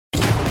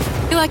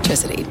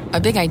electricity, a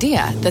big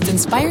idea that's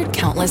inspired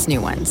countless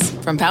new ones.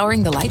 From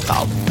powering the light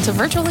bulb to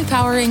virtually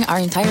powering our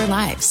entire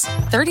lives.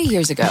 30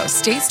 years ago,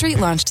 State Street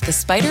launched the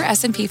SPDR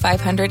S&P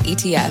 500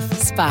 ETF,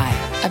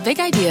 SPY. A big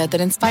idea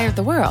that inspired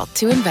the world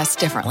to invest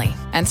differently.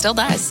 And still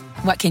does.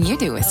 What can you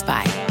do with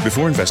SPY?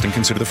 Before investing,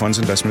 consider the fund's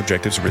investment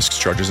objectives, risks,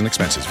 charges, and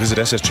expenses. Visit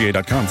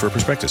ssga.com for a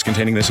prospectus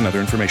containing this and other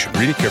information.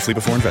 Read it carefully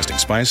before investing.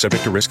 SPY is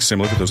subject to risks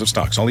similar to those of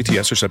stocks. All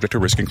ETFs are subject to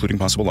risk, including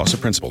possible loss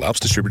of principal. Alps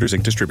Distributors,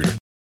 Inc. Distributor.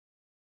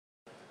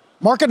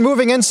 Market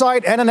moving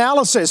insight and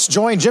analysis.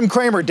 Join Jim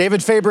Cramer,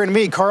 David Faber, and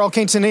me, Carl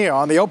Quintanilla,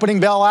 on the opening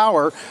bell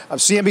hour of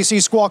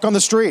CNBC Squawk on the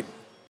Street.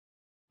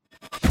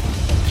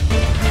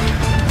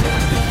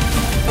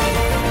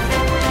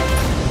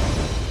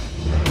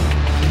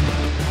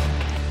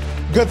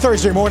 Good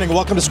Thursday morning.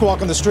 Welcome to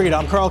Squawk on the Street.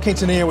 I'm Carl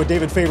Quintanilla with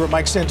David Faber,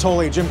 Mike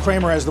Santoli. Jim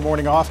Cramer has the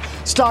morning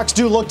off. Stocks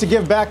do look to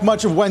give back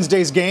much of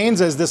Wednesday's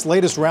gains as this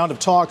latest round of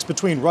talks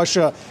between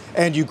Russia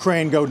and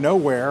Ukraine go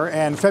nowhere.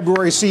 And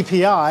February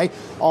CPI,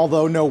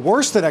 although no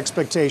worse than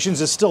expectations,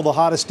 is still the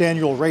hottest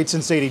annual rate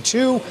since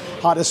 '82,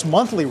 hottest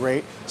monthly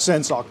rate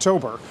since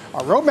October.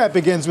 Our roadmap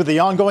begins with the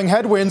ongoing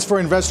headwinds for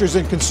investors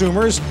and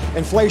consumers.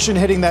 Inflation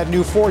hitting that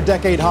new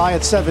 4-decade high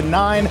at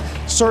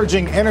 7.9,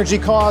 surging energy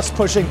costs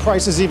pushing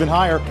prices even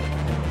higher.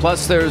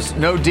 Plus, there's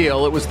no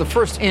deal. It was the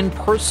first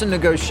in-person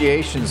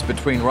negotiations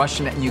between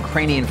Russian and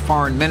Ukrainian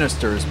foreign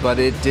ministers, but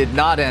it did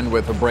not end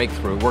with a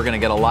breakthrough. We're going to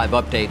get a live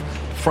update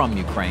from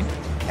Ukraine.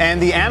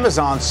 And the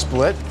Amazon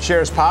split,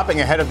 shares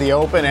popping ahead of the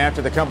open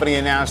after the company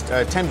announced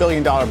a $10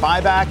 billion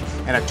buyback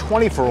and a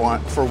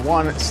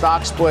 20-for-1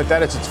 stock split.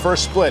 That is its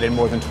first split in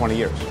more than 20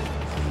 years.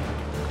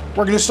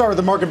 We're going to start with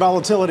the market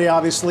volatility,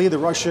 obviously, the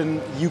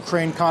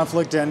Russian-Ukraine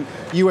conflict and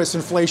U.S.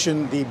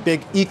 inflation, the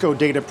big eco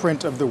data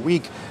print of the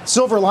week.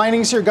 Silver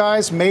linings here,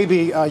 guys.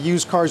 Maybe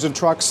used cars and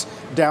trucks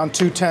down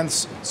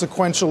 0.2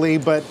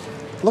 sequentially, but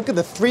look at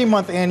the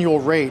 3-month annual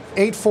rate.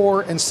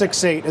 8.4 and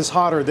 6.8 is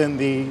hotter than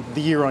the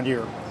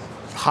year-on-year.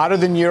 Hotter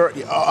than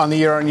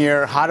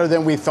year-on-year, hotter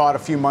than we thought a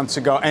few months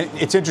ago. And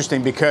it's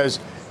interesting because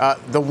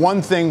the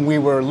one thing we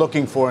were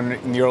looking for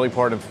in the early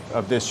part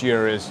of this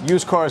year is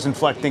used cars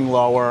inflecting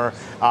lower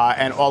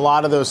and a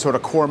lot of those sort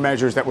of core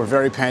measures that were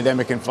very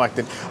pandemic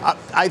inflected.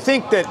 I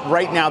think that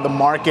right now the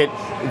market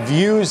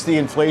views the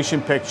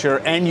inflation picture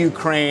and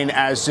Ukraine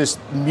as just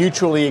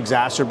mutually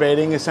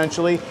exacerbating,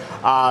 essentially,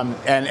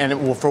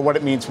 and for what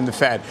it means from the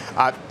Fed.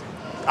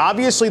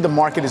 Obviously, the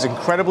market is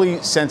incredibly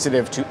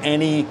sensitive to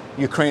any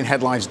Ukraine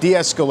headlines,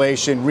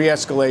 de-escalation,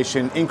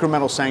 re-escalation,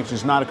 incremental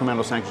sanctions, not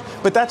incremental sanctions.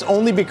 But that's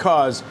only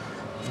because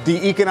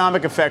the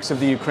economic effects of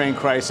the Ukraine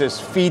crisis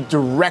feed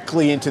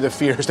directly into the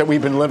fears that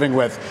we've been living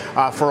with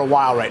for a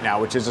while right now,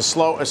 which is a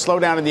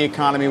slowdown in the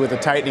economy with a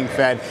tightening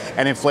Fed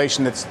and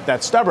inflation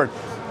that's stubborn.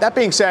 That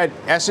being said,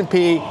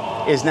 S&P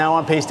is now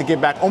on pace to give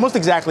back almost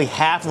exactly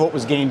half of what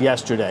was gained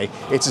yesterday.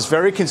 It's this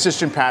very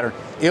consistent pattern.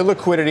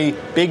 Illiquidity,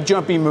 big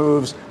jumpy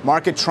moves,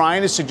 market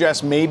trying to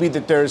suggest maybe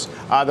that there's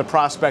the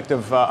prospect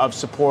of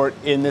support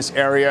in this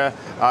area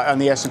on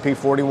the S&P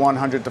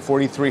 4100 to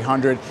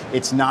 4300.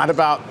 It's not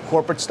about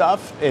corporate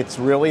stuff. It's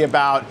really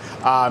about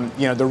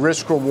the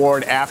risk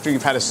reward after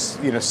you've had a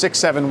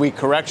 6-7 week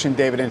correction,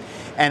 David.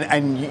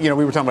 And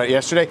we were talking about it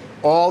yesterday.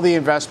 All the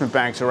investment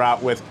banks are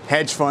out with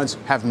hedge funds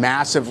have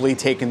massively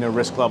taken their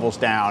risk levels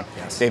down.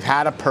 Yes. They've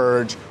had a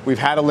purge. We've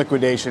had a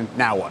liquidation.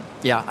 Now what?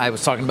 Yeah, I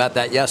was talking about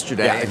that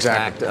yesterday. Yeah,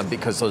 exactly. In fact,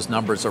 because those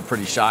numbers are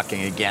pretty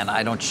shocking. Again,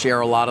 I don't share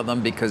a lot of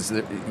them because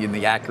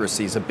the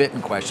accuracy is a bit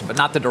in question, but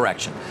not the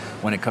direction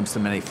when it comes to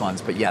many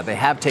funds. But yeah, they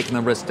have taken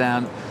the risk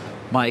down.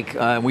 Mike,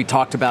 we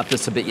talked about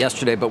this a bit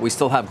yesterday, but we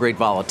still have great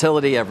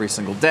volatility every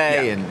single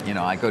day. Yeah. And,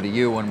 I go to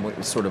you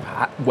and sort of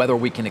whether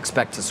we can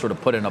expect to sort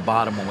of put in a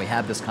bottom when we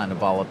have this kind of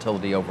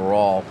volatility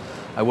overall.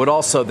 I would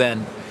also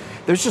then,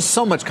 there's just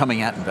so much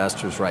coming at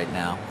investors right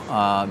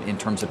now in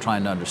terms of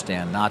trying to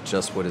understand not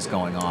just what is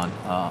going on,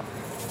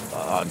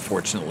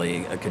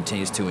 unfortunately,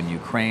 continues to in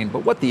Ukraine,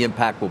 but what the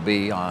impact will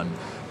be on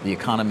the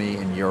economy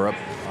in Europe,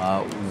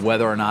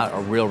 whether or not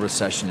a real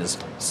recession is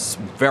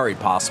very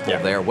possible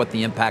there, what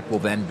the impact will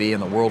then be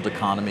in the world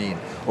economy and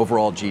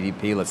overall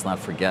GDP. Let's not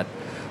forget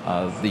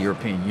the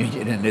European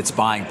Union and its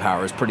buying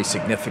power is pretty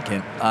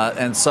significant.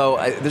 And so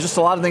there's just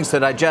a lot of things to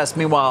digest.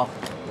 Meanwhile,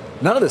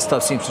 none of this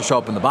stuff seems to show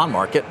up in the bond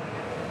market.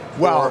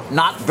 Well,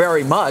 not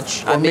very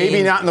much. Or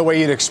maybe not in the way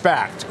you'd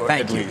expect,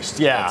 at least.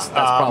 Yeah, that's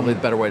probably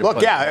the better way to put it.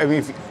 Look, I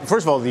mean,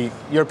 first of all, the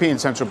European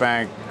Central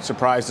Bank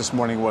surprise this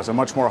morning was a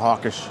much more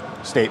hawkish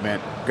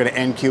statement, going to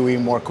end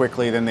QE more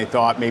quickly than they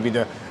thought. Maybe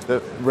the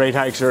rate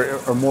hikes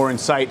are more in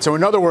sight. So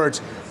in other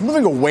words,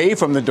 moving away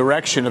from the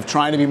direction of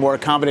trying to be more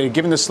accommodated,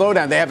 given the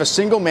slowdown, they have a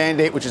single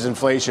mandate, which is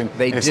inflation.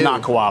 It's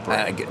not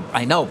cooperating.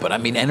 I know, but I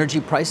mean, energy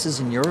prices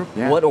in Europe,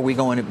 what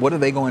are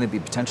they going to be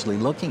potentially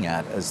looking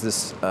at as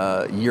this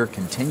year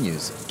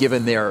continues,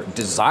 given their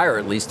desire,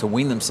 at least, to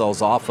wean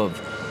themselves off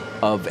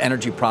of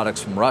energy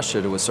products from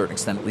Russia to a certain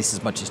extent, at least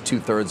as much as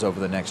 2/3 over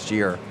the next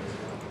year.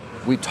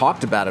 We've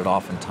talked about it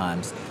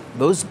oftentimes.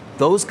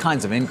 Those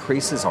kinds of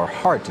increases are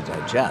hard to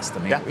digest. I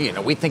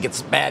mean, we think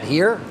it's bad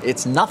here.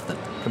 It's nothing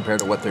compared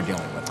to what they're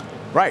dealing with.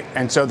 Right,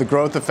 and so the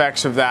growth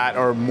effects of that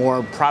are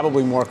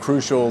probably more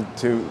crucial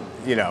to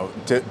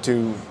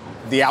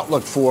the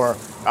outlook for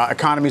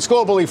economies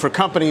globally, for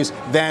companies,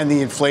 than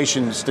the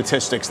inflation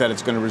statistics that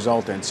it's going to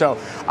result in. So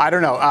I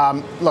don't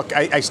know. Look,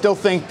 I still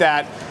think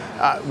that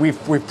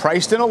we've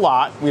priced in a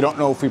lot. We don't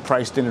know if we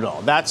priced in at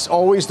all. That's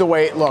always the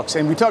way it looks.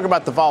 And we talk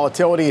about the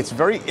volatility. It's a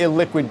very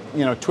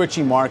illiquid,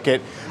 twitchy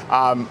market.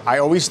 I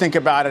always think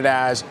about it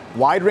as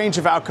wide range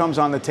of outcomes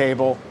on the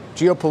table,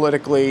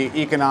 geopolitically,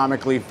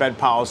 economically, Fed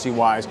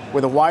policy-wise,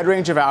 with a wide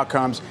range of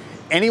outcomes.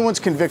 Anyone's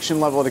conviction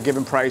level at a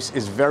given price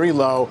is very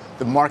low.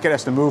 The market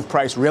has to move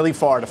price really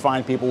far to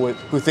find people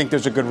who think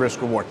there's a good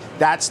risk reward.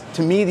 That's,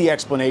 to me, the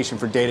explanation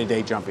for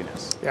day-to-day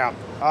jumpiness.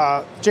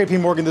 Yeah. J.P.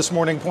 Morgan this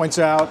morning points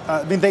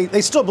out,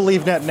 they still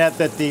believe net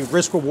that the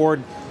risk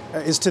reward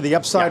is to the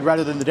upside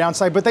rather than the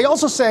downside. But they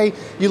also say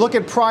you look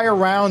at prior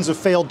rounds of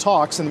failed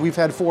talks, and we've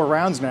had 4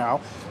 rounds now.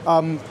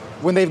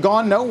 When they've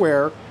gone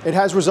nowhere, it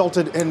has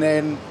resulted in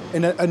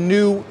a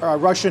new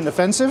Russian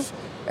offensive.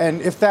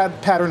 And if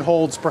that pattern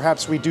holds,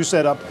 perhaps we do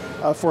set up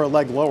for a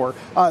leg lower.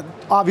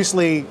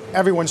 Obviously,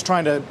 everyone's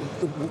trying to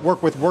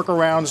work with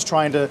workarounds,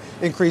 trying to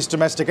increase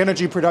domestic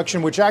energy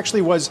production, which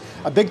actually was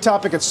a big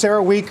topic at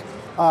CERAWeek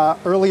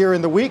earlier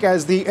in the week,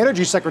 as the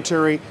energy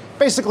secretary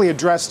basically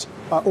addressed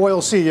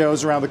oil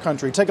CEOs around the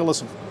country. Take a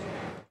listen.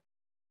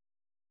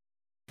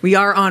 We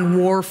are on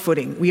war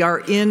footing. We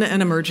are in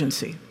an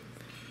emergency.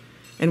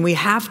 And we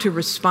have to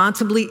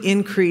responsibly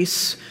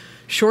increase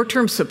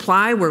short-term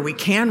supply where we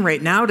can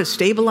right now to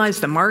stabilize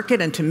the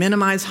market and to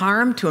minimize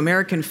harm to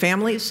American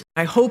families.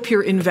 I hope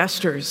your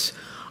investors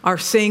are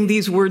saying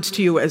these words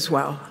to you as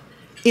well.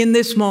 In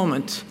this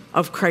moment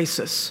of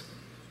crisis,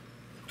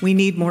 we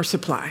need more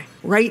supply.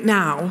 Right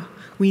now,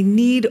 we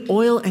need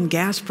oil and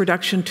gas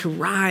production to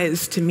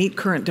rise to meet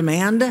current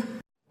demand.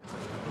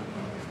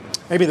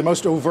 Maybe the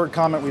most overt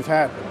comment we've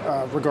had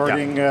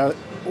regarding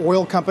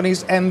oil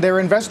companies and their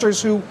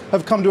investors who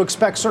have come to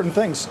expect certain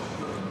things.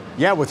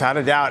 Yeah, without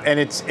a doubt. And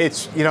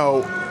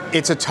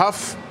it's a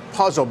tough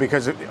puzzle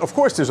because, of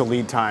course, there's a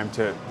lead time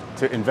to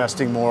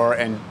investing more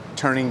and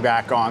turning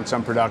back on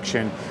some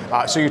production.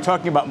 So you're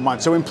talking about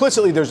months. So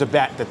implicitly, there's a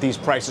bet that these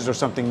prices or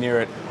something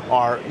near it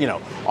are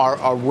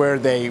where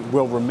they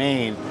will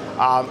remain.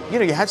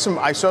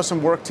 I saw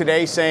some work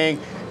today saying,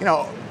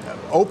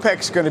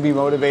 OPEC's going to be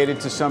motivated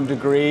to some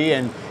degree,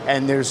 and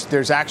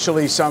there's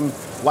actually some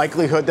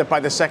likelihood that by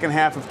the second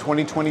half of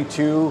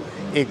 2022,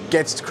 it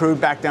gets crude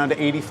back down to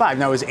 85.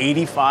 Now, is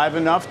 85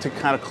 enough to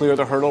kind of clear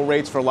the hurdle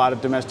rates for a lot of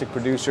domestic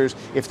producers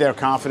if they're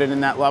confident in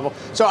that level?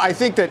 So I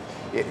think that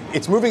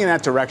it's moving in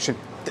that direction.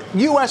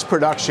 U.S.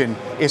 production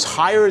is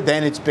higher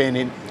than it's been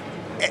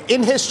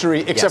in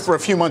history, except for a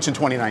few months in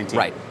 2019.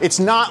 Right. It's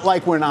not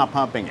like we're not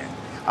pumping it.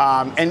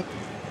 And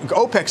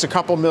OPEC's a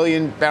couple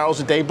million barrels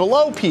a day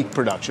below peak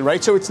production,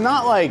 right? So it's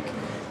not like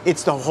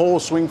it's the whole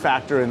swing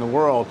factor in the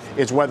world.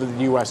 It's whether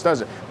the U.S. does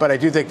it. But I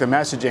do think the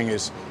messaging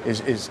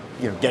is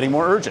getting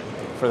more urgent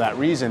for that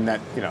reason that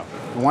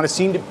we want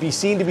to be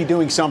seen to be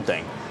doing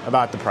something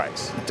about the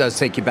price. It does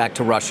take you back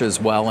to Russia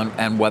as well,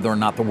 and whether or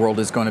not the world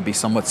is going to be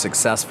somewhat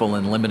successful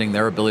in limiting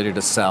their ability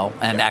to sell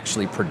and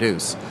actually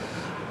produce.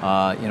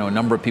 A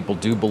number of people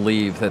do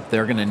believe that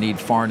they're going to need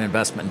foreign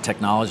investment in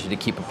technology to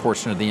keep a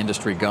portion of the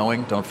industry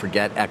going. Don't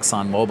forget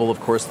ExxonMobil, of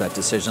course, that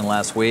decision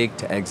last week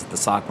to exit the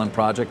Sakhalin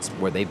project,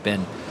 where they've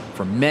been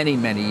for many,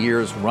 many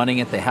years running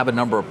it. They have a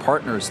number of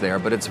partners there,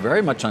 but it's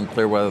very much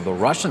unclear whether the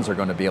Russians are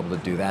going to be able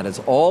to do that, as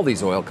all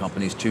these oil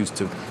companies choose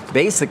to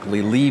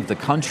basically leave the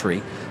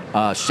country.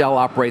 Shell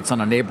operates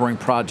on a neighboring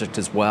project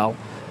as well.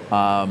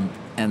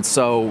 And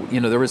so,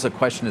 there is a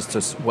question as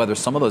to whether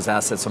some of those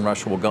assets in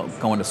Russia will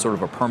go into sort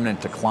of a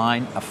permanent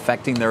decline,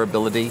 affecting their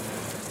ability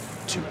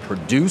to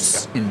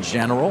produce in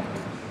general.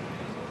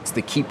 It's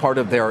the key part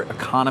of their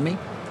economy.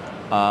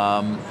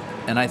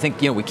 And I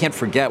think, we can't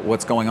forget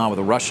what's going on with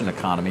the Russian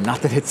economy.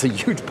 Not that it's a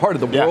huge part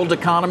of the world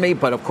economy,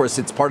 but of course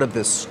it's part of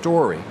this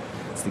story.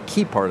 It's the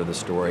key part of the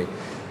story.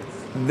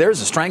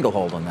 There's a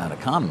stranglehold on that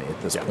economy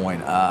at this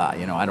point.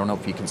 I don't know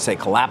if you can say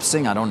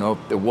collapsing. I don't know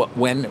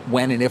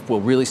when and if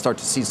we'll really start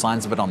to see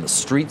signs of it on the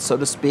street, so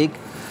to speak.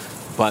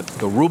 But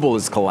the ruble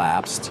has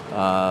collapsed.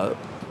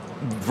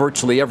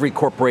 Virtually every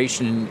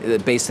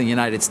corporation based in the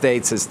United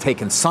States has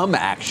taken some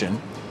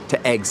action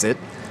to exit.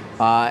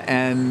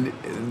 And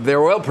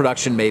their oil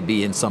production may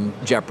be in some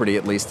jeopardy,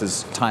 at least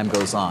as time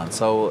goes on.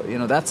 So,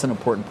 that's an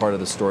important part of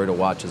the story to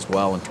watch as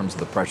well in terms of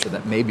the pressure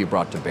that may be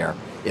brought to bear,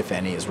 if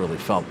any, is really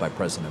felt by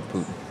President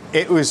Putin.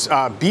 It was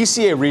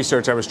BCA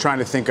Research I was trying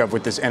to think of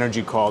with this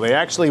energy call. They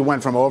actually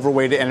went from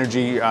overweight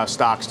energy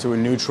stocks to a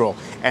neutral.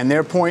 And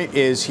their point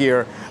is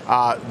here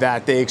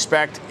that they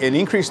expect an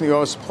increase in the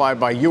oil supply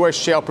by U.S.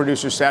 shale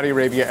producers, Saudi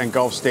Arabia, and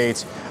Gulf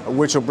states,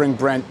 which will bring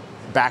Brent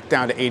back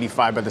down to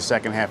 85 by the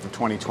second half of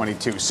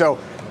 2022. So,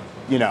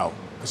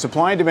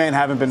 supply and demand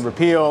haven't been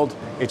repealed.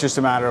 It's just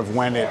a matter of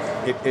when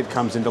it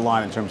comes into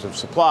line in terms of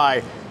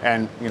supply.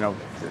 And,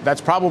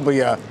 that's probably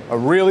a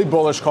really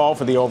bullish call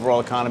for the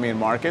overall economy and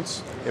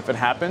markets if it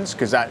happens,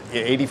 because that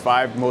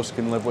 85 most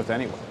can live with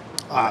anyway.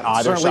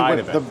 either certainly side what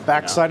of it. The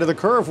backside of the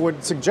curve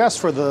would suggest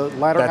for the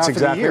latter half of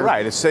the year. That's exactly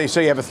right. So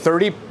you have a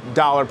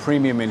 $30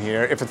 premium in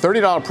here. If a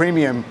 $30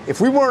 premium,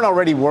 if we weren't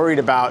already worried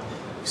about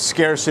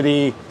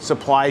scarcity,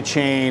 supply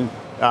chain,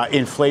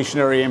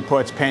 inflationary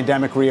inputs,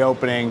 pandemic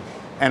reopening,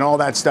 and all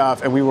that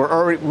stuff, and we weren't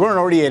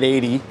already at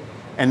 80,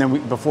 and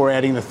then before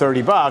adding the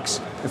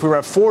 $30, if we were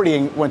at 40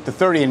 and went to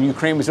 30, and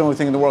Ukraine was the only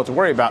thing in the world to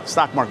worry about, the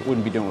stock market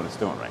wouldn't be doing what it's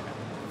doing right now.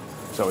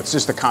 So it's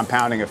just the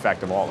compounding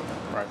effect of all of it.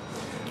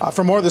 Right.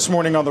 For more this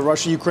morning on the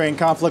Russia-Ukraine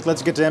conflict,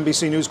 let's get to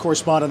NBC News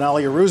correspondent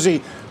Ali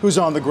Arouzi, who's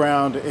on the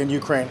ground in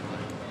Ukraine.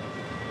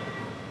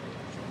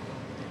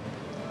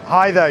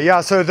 Hi there.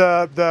 Yeah, so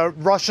the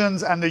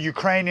Russians and the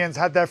Ukrainians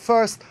had their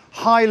first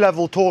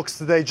high-level talks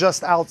today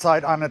just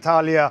outside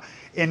Antalya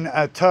in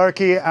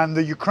Turkey, and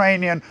the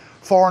Ukrainian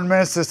foreign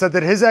minister said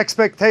that his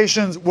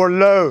expectations were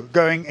low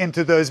going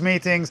into those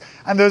meetings,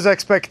 and those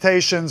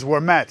expectations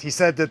were met. He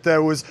said that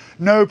there was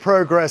no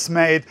progress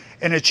made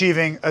in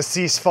achieving a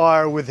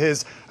ceasefire with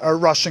his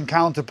Russian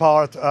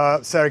counterpart,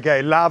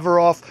 Sergei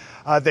Lavrov.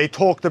 They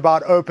talked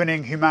about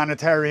opening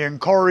humanitarian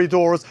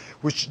corridors,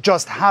 which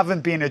just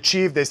haven't been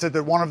achieved. They said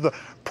that one of the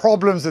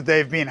problems that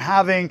they've been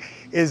having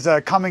is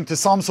coming to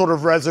some sort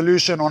of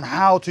resolution on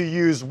how to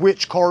use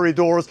which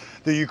corridors.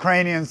 The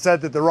Ukrainians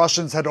said that the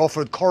Russians had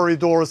offered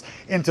corridors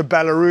into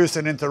Belarus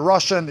and into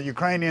Russia, and the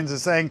Ukrainians are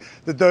saying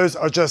that those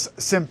are just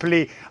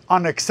simply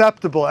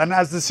unacceptable. And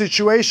as the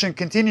situation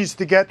continues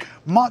to get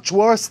much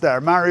worse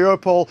there,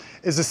 Mariupol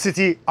is a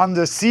city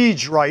under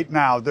siege right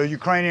now. The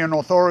Ukrainian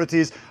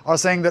authorities are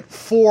saying that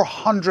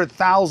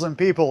 400,000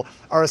 people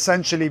are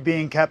essentially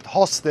being kept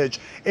hostage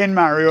in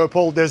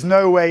Mariupol. There's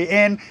no way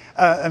in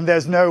and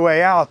there's no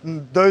way out.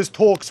 And those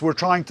talks were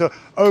trying to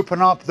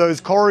open up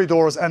those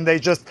corridors, and they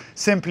just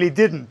simply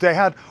didn't. They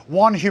had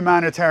one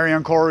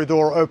humanitarian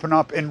corridor open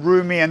up in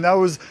Rumi, and that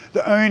was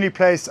the only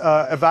place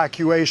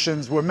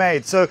evacuations were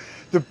made. So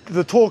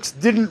the talks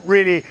didn't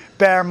really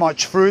bear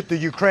much fruit. The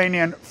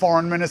Ukrainian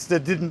foreign minister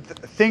didn't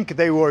think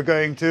they were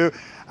going to.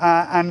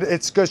 And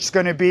it's just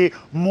going to be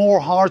more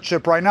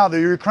hardship right now.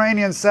 The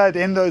Ukrainians said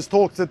in those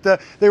talks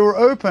that they were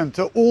open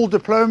to all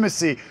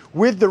diplomacy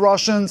with the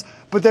Russians,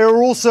 but they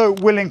were also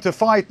willing to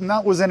fight. And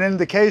that was an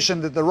indication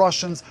that the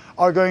Russians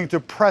are going to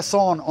press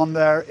on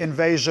their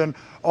invasion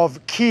of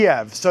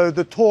Kiev. So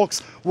the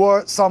talks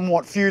were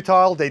somewhat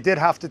futile. They did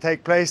have to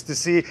take place to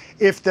see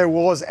if there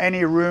was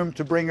any room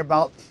to bring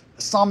about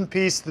some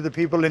peace to the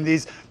people in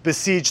these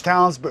besieged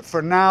towns, but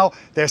for now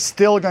they're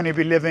still going to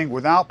be living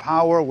without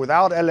power,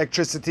 without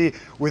electricity,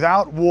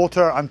 without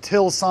water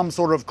until some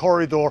sort of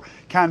corridor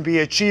can be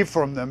achieved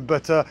from them.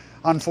 But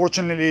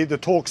unfortunately, the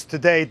talks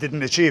today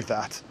didn't achieve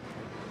that.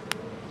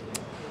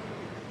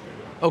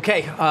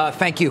 Okay,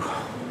 thank you.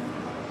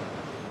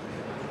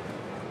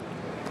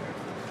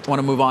 I want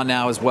to move on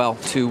now as well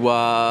to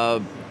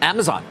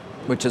Amazon,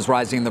 which is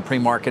rising in the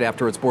pre-market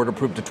after its board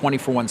approved a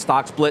 20-for-1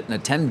 stock split and a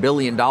 $10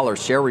 billion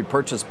share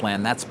repurchase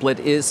plan. That split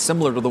is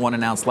similar to the one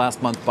announced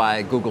last month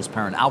by Google's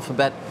parent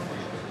Alphabet.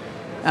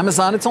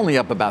 Amazon, it's only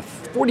up about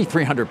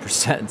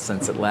 4,300%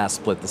 since it last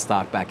split the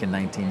stock back in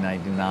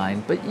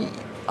 1999. But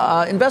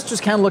investors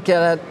can look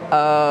at it.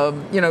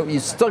 You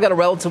still got a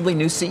relatively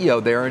new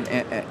CEO there,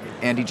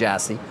 Andy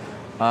Jassy.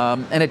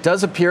 And it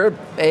does appear,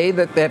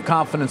 that they have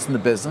confidence in the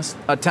business.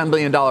 A $10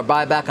 billion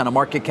buyback on a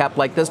market cap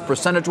like this,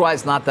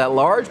 percentage-wise, not that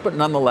large, but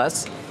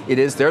nonetheless, it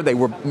is there.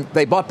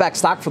 They bought back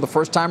stock for the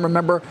first time,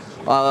 remember,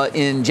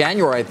 in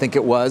January, I think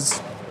it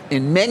was,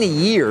 in many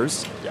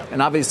years. Yeah.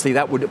 And obviously,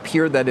 that would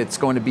appear that it's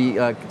going to be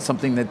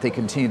something that they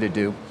continue to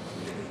do.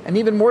 And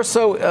even more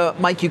so,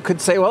 Mike, you could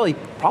say, well, he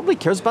probably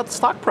cares about the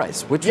stock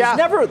price, which is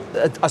never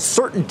a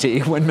certainty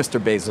when Mr.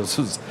 Bezos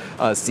was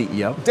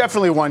CEO.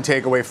 Definitely one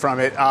takeaway from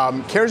it.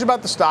 Cares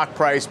about the stock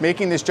price,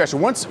 making this gesture.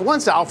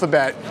 Once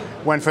Alphabet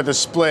went for the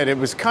split, it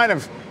was kind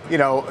of,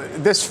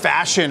 this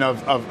fashion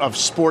of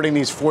sporting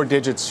these 4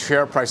 digits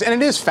share price. And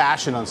it is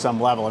fashion on some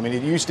level. I mean,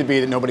 it used to be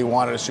that nobody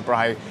wanted a super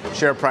high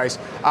share price.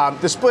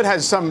 The split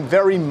has some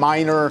very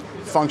minor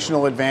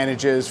functional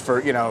advantages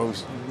for,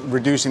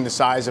 reducing the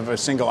size of a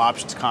single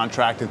options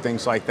contract and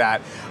things like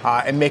that,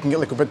 and making it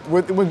liquid.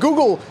 But when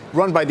Google,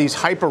 run by these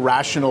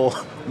hyper-rational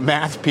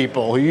math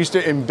people who used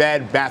to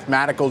embed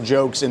mathematical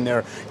jokes in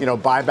their,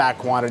 buyback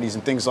quantities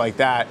and things like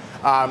that,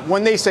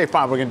 when they say,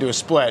 fine, we're going to do a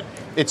split,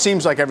 it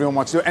seems like everyone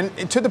wants to do it.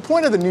 And to the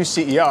point of the new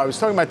CEO, I was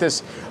talking about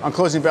this on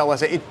Closing Bell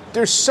last night,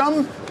 there's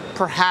some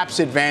perhaps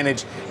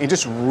advantage in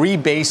just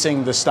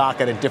rebasing the stock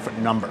at a different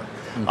number.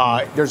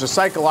 Mm-hmm. There's a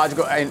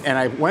psychological, and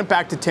I went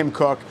back to Tim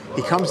Cook.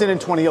 He comes in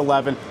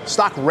 2011.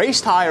 Stock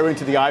raced higher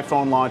into the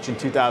iPhone launch in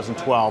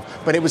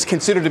 2012, but it was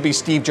considered to be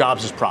Steve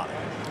Jobs' product.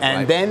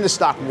 And then the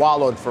stock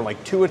wallowed for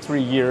like 2 or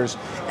 3 years,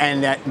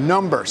 and that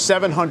number,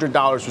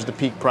 $700 was the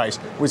peak price,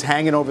 was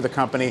hanging over the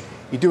company.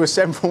 You do a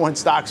 7-for-1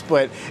 stock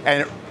split,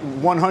 and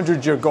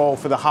 100's your goal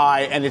for the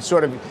high, and it's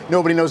sort of,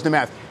 nobody knows the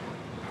math.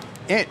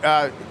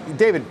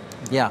 David,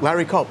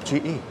 Larry Culp,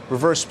 GE,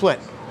 reverse split,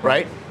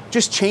 right?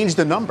 just change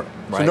the number.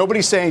 Right. So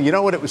nobody's saying, you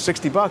know what, it was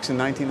 $60 in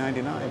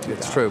 1999.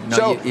 It's true. No,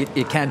 so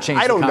you can't change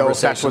I don't the know if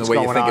that's conversation what's the way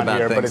you going think on about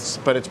here, things.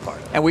 but it's part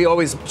of it. And we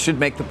always should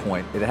make the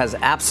point. It has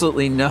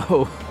absolutely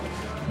no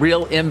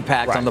real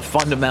impact on the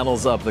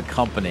fundamentals of the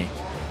company.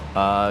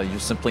 You're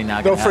simply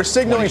not going to for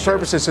signaling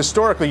purposes,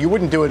 historically, you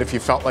wouldn't do it if you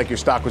felt like your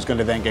stock was going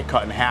to then get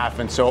cut in half.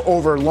 And so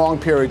over long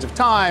periods of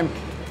time,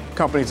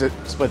 companies that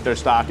split their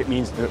stock, it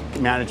means the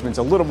management's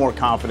a little more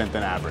confident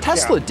than average.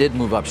 Tesla did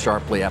move up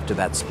sharply after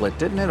that split,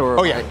 didn't it?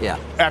 Or, yeah.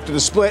 After the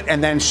split,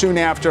 and then soon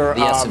after,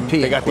 the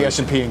S&P they got the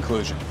S&P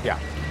inclusion. Yeah.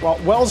 Well,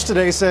 Wells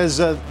today says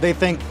they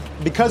think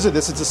because of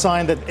this, it's a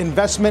sign that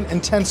investment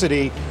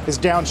intensity is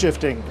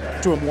downshifting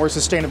to a more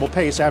sustainable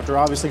pace after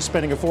obviously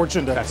spending a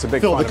fortune to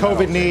fill the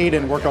COVID need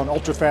and work on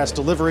ultra-fast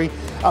delivery.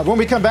 When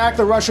we come back,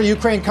 the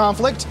Russia-Ukraine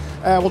conflict,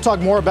 we'll talk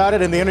more about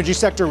it in the energy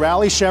sector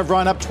rally.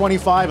 Chevron up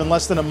 25 in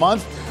less than a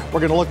month. We're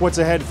going to look what's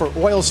ahead for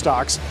oil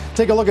stocks.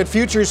 Take a look at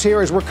futures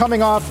here as we're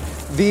coming off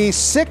the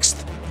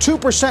 6th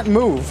 2%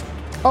 move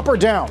up or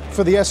down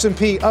for the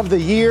S&P of the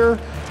year.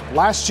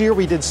 Last year,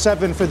 we did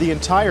 7 for the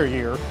entire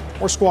year.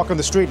 Or Squawk on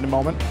the Street in a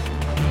moment.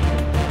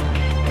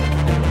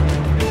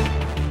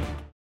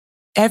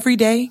 Every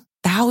day,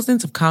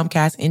 thousands of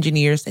Comcast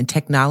engineers and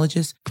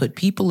technologists put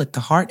people at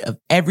the heart of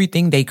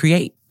everything they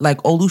create. Like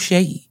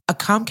Oluseyi, a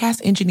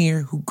Comcast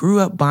engineer who grew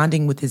up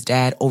bonding with his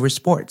dad over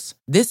sports.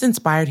 This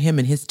inspired him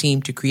and his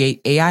team to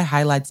create AI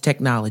Highlights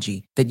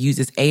technology that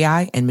uses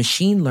AI and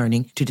machine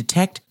learning to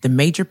detect the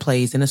major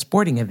plays in a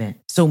sporting event.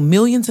 So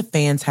millions of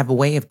fans have a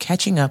way of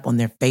catching up on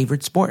their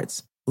favorite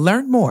sports.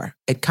 Learn more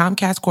at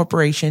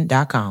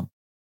ComcastCorporation.com.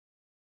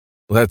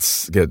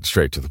 Let's get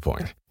straight to the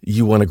point.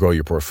 You want to grow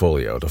your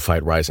portfolio to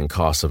fight rising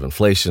costs of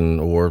inflation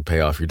or pay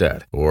off your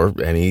debt or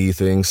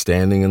anything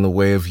standing in the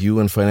way of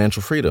you and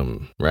financial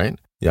freedom, right?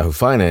 Yahoo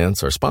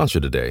Finance, our sponsor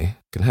today,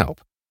 can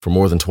help. For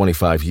more than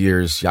 25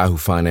 years, Yahoo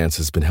Finance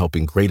has been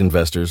helping great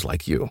investors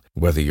like you.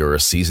 Whether you're a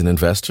seasoned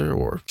investor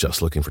or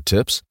just looking for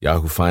tips,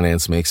 Yahoo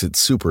Finance makes it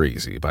super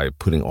easy by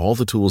putting all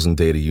the tools and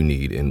data you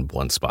need in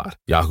one spot.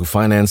 Yahoo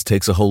Finance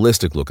takes a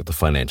holistic look at the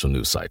financial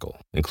news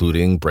cycle,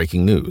 including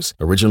breaking news,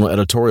 original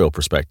editorial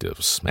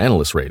perspectives,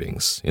 analyst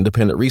ratings,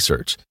 independent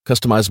research,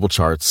 customizable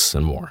charts,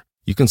 and more.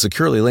 You can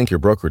securely link your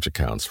brokerage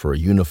accounts for a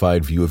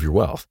unified view of your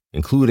wealth,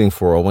 including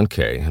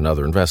 401k and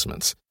other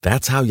investments.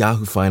 That's how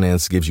Yahoo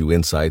Finance gives you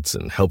insights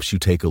and helps you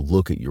take a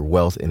look at your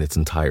wealth in its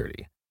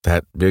entirety.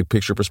 That big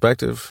picture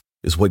perspective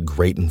is what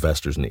great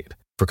investors need.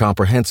 For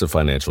comprehensive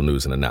financial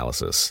news and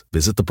analysis,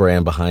 visit the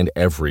brand behind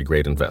every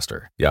great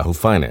investor,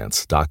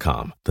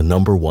 yahoofinance.com, the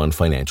 #1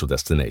 financial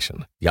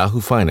destination,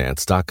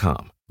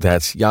 yahoofinance.com.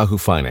 That's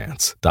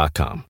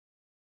yahoofinance.com.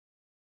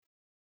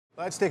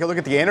 Let's take a look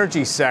at the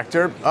energy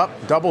sector, up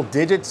double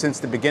digits since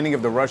the beginning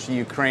of the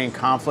Russia-Ukraine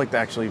conflict,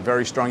 actually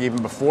very strong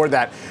even before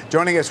that.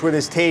 Joining us with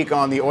his take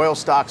on the oil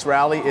stocks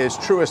rally is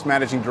Truist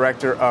Managing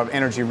Director of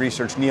Energy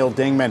Research, Neil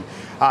Dingman.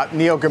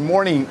 Neil, good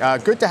morning.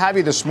 Good to have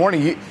you this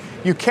morning.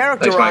 You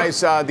characterize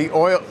the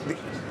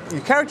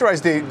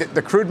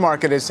crude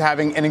market as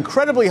having an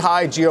incredibly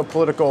high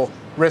geopolitical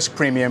risk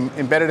premium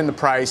embedded in the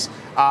price.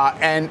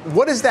 And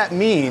what does that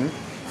mean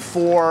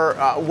for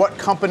what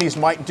companies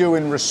might do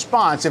in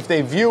response? If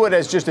they view it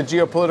as just a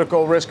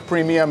geopolitical risk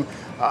premium,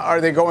 are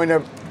they going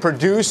to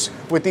produce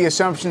with the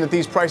assumption that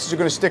these prices are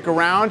going to stick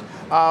around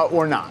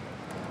or not?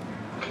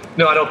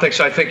 No, I don't think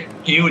so. I think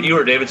you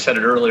or David said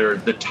it earlier,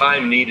 the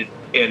time needed,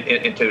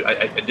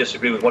 I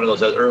disagree with one of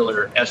those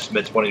earlier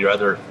estimates, one of your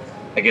other,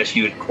 I guess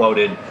you had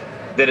quoted,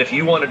 that if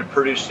you wanted to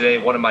produce today,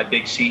 one of my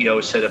big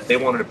CEOs said if they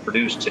wanted to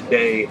produce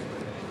today,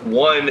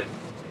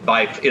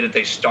 if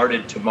they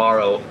started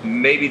tomorrow,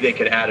 maybe they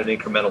could add an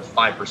incremental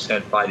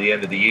 5% by the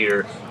end of the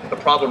year. The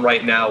problem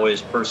right now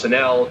is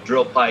personnel,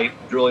 drill pipe,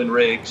 drilling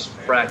rigs,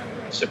 frac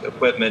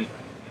equipment,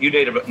 you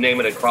name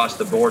it across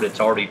the board,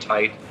 it's already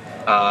tight.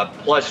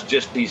 Plus,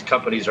 just these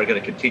companies are going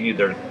to continue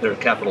their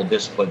capital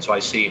discipline. So I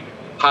see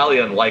highly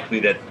unlikely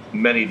that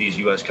many of these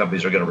U.S.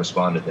 companies are going to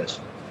respond to this.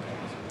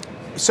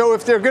 So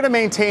if they're going to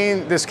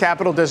maintain this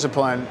capital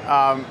discipline,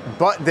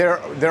 but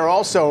they're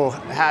also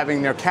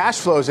having their cash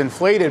flows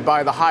inflated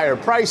by the higher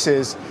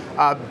prices,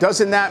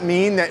 doesn't that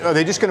mean that are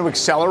they just going to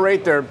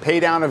accelerate their pay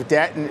down of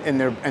debt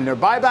and their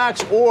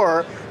buybacks,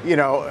 or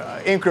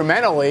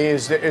incrementally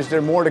is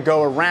there more to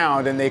go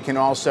around and they can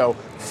also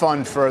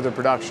fund further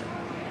production?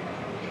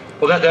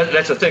 Well,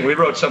 that's the thing. We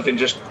wrote something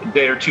just a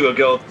day or two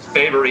ago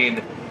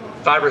favoring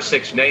 5 or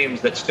 6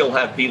 names that still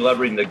have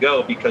delevering to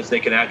go because they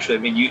can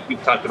actually,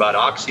 you've talked about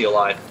Oxy a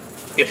lot.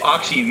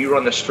 If you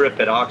run the strip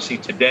at Oxy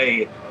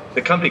today,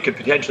 the company could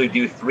potentially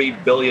do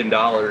 $3 billion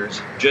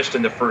just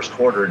in the first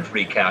quarter in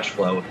free cash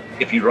flow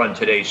if you run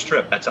today's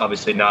strip. That's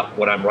obviously not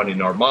what I'm running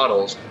in our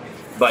models.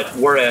 But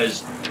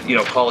whereas,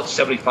 call it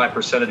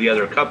 75% of the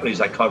other companies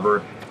I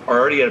cover are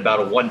already at about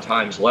a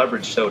 1x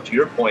leverage. So to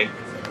your point,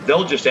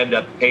 they'll just end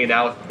up paying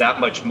out that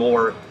much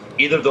more.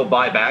 Either they'll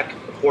buy back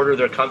a quarter of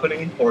their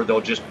company or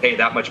they'll just pay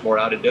that much more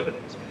out in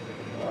dividends.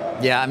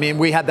 Yeah,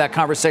 we had that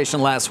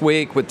conversation last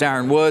week with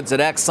Darren Woods at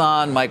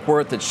Exxon, Mike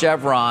Wirth at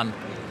Chevron.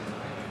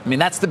 I mean,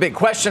 that's the big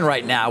question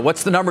right now.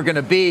 What's the number going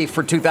to be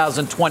for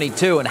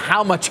 2022, and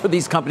how much are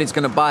these companies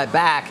going to buy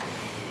back?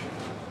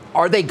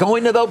 Are they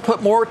going to, though,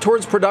 put more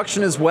towards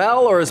production as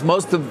well, or is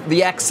most of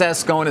the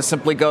excess going to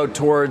simply go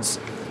towards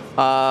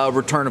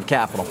return of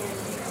capital?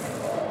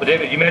 Well,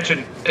 David, you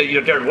mentioned,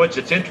 Darren Woods.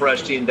 It's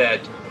interesting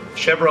that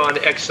Chevron,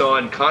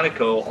 Exxon,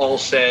 Conoco all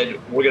said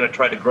we're going to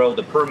try to grow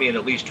the Permian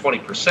at least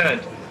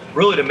 20%,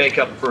 really to make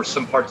up for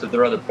some parts of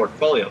their other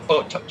portfolio.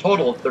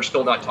 Total, they're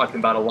still not talking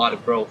about a lot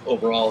of growth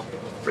overall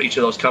for each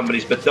of those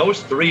companies, but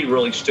those three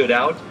really stood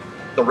out.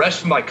 The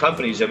rest of my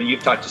companies, I mean,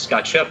 you've talked to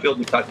Scott Sheffield,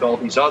 you've talked to all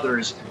these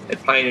others,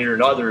 and Pioneer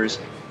and others,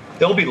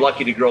 they'll be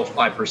lucky to grow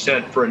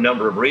 5% for a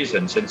number of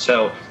reasons. And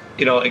so,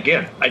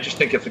 again, I just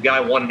think if a guy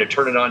wanted to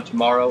turn it on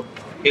tomorrow,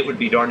 it would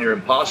be darn near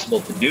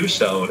impossible to do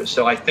so.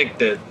 So I think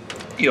that,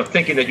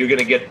 thinking that you're going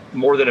to get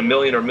more than 1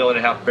 million or 1.5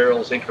 million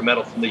barrels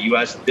incremental from the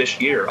U.S.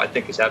 this year, I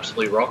think is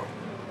absolutely wrong.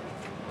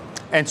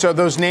 And so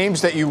those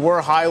names that you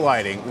were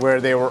highlighting,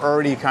 where they were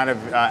already kind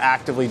of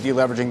actively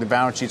deleveraging the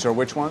balance sheets, are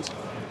which ones?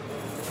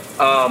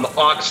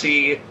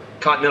 Oxy,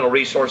 Continental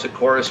Resource, of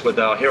course, with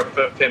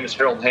famous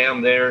Harold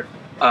Hamm there.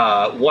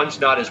 One's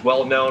not as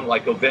well known,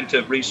 like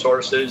Oventa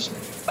Resources.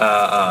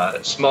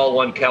 Small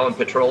one, Callon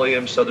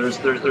Petroleum. So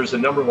there's a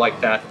number like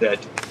that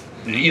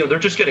they're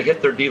just going to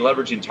hit their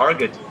deleveraging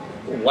target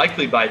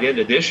likely by the end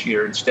of this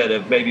year instead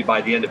of maybe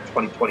by the end of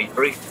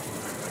 2023.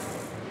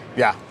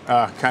 Yeah,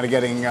 kind of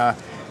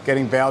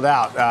getting bailed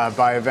out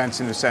by events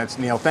in a sense.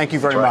 Neil, thank you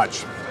very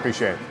much.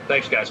 Appreciate it.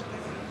 Thanks, guys.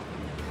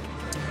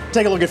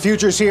 Take a look at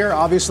futures here.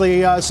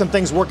 Obviously, some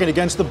things working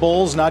against the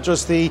bulls, not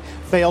just the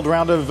failed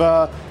round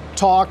of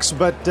talks,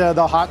 but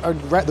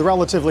the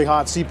relatively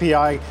hot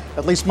CPI,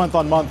 at least month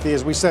on month,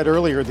 as we said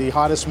earlier, the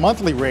hottest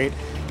monthly rate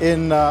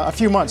in a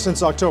few months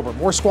since October.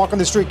 More Squawk on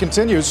the Street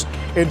continues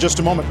in just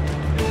a moment.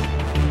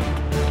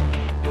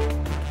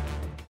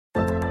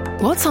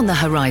 What's on the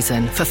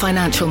horizon for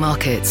financial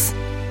markets?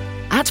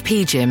 At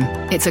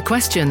PGIM, it's a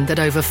question that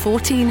over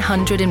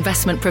 1,400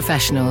 investment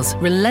professionals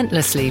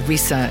relentlessly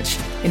research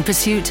in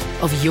pursuit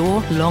of your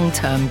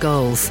long-term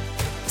goals.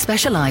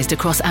 Specialized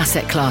across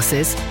asset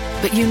classes,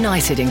 but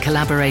united in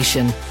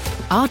collaboration,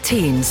 our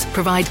teams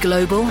provide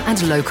global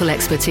and local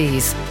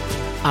expertise.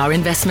 Our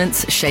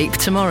investments shape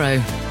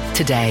tomorrow,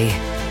 today.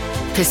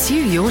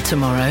 Pursue your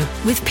tomorrow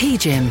with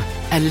PGIM,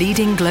 a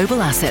leading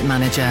global asset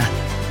manager.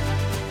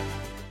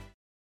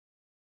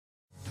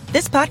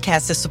 This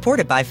podcast is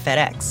supported by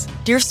FedEx.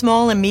 Dear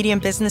small and medium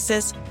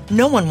businesses,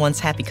 no one wants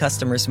happy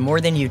customers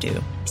more than you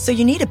do. So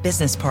you need a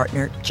business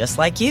partner just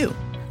like you.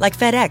 Like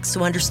FedEx,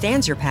 who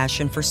understands your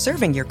passion for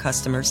serving your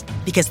customers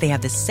because they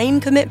have the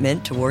same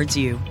commitment towards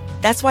you.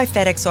 That's why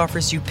FedEx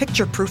offers you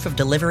picture proof of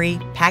delivery,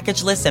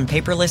 packageless and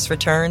paperless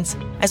returns,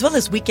 as well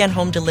as weekend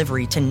home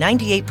delivery to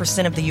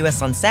 98% of the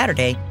U.S. on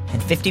Saturday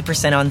and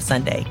 50% on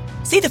Sunday.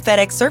 See the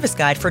FedEx service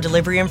guide for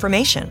delivery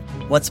information.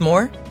 What's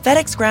more,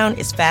 FedEx Ground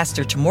is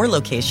faster to more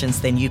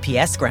locations than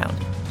UPS Ground.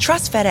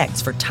 Trust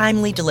FedEx for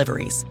timely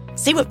deliveries.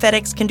 See what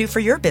FedEx can do for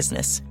your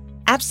business.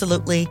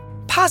 Absolutely,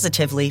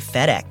 positively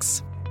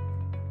FedEx.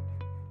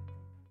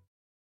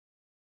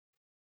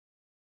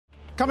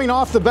 Coming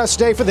off the best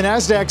day for the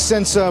NASDAQ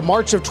since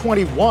March of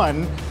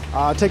 21.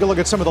 Take a look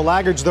at some of the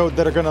laggards, though,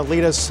 that are going to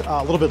lead us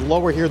a little bit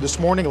lower here this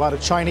morning. A lot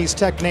of Chinese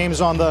tech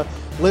names on the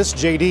list.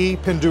 JD,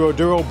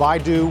 Pinduoduo,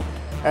 Baidu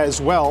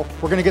as well.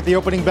 We're going to get the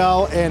opening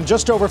bell in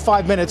just over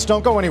 5 minutes.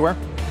 Don't go anywhere.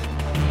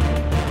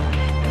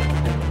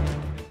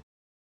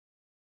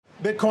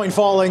 Bitcoin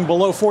falling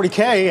below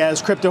 40K as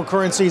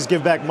cryptocurrencies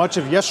give back much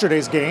of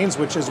yesterday's gains,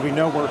 which, as we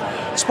know,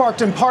 were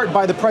sparked in part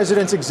by the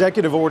president's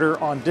executive order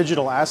on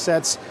digital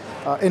assets.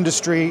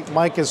 Industry,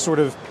 Mike, has sort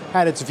of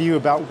had its view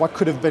about what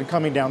could have been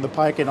coming down the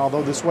pike, and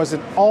although this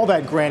wasn't all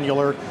that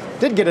granular,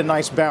 did get a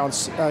nice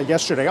bounce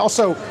yesterday.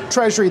 Also,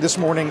 Treasury this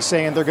morning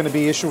saying they're going to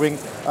be issuing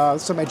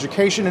some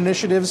education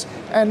initiatives,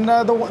 and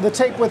the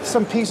take with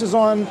some pieces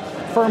on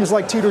firms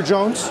like Teeter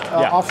Jones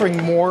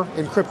offering more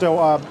in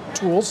crypto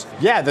tools.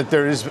 Yeah, that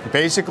there is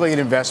basically an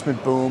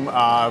investment boom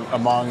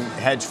among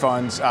hedge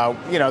funds.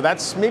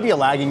 That's maybe a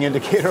lagging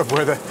indicator of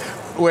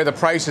where the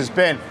price has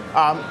been.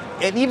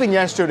 And even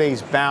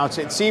yesterday's bounce,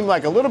 it seemed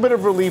like a little bit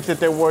of relief that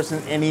there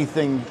wasn't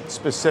anything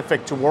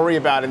specific to worry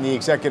about in the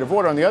executive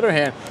order. On the other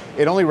hand,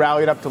 it only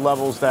rallied up to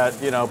levels that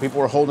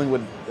people were hoping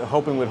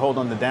would hold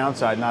on the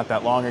downside not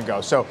that long ago.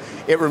 So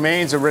it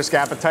remains a risk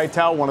appetite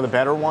tell, one of the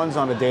better ones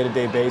on a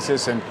day-to-day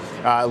basis, and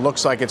it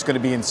looks like it's going to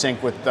be in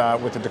sync with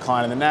the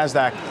decline in the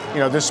Nasdaq.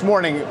 This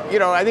morning,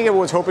 I think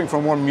everyone's hoping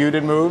for more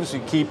muted moves.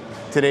 You keep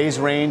today's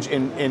range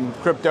in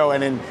crypto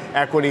and in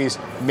equities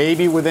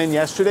maybe within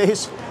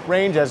yesterday's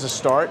range as a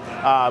start,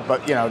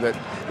 but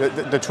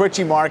the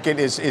twitchy market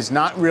is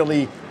not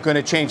really going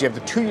to change. You have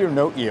the 2-year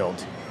note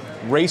yield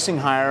racing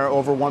higher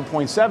over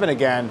 1.7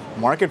 again.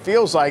 Market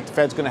feels like the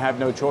Fed's going to have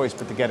no choice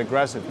but to get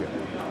aggressive here.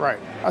 Right.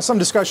 Some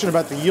discussion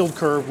about the yield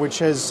curve, which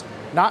has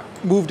not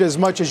moved as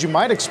much as you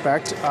might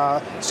expect.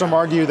 Some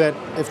argue that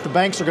if the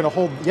banks are going to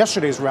hold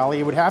yesterday's rally,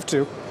 it would have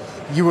to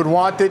You would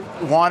want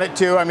it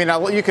to. I mean,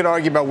 you could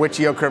argue about which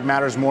yield curve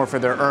matters more for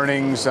their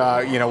earnings.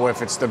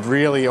 If it's the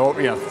really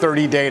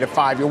 30-day to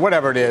 5-year,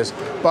 whatever it is.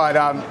 But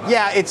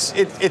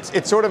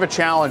it's sort of a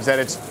challenge that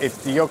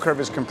if the yield curve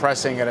is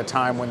compressing at a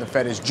time when the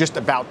Fed is just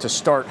about to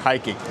start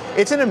hiking.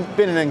 It's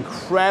been an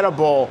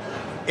incredible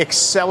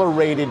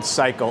accelerated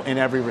cycle in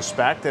every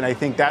respect, and I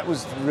think that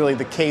was really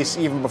the case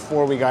even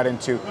before we got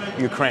into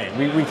Ukraine.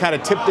 We kind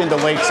of tipped into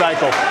late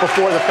cycle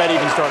before the Fed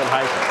even started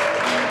hiking.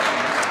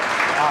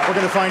 We're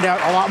going to find out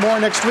a lot more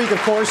next week, of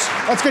course.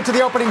 Let's get to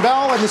the opening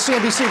bell and the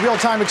CNBC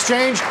Real-Time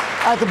Exchange.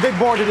 At the big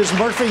board, it is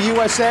Murphy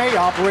USA,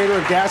 operator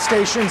of gas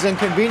stations and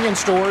convenience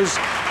stores.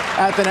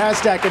 At the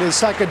NASDAQ, it is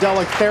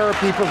psychedelic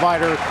therapy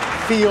provider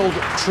Field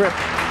Trip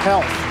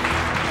Health.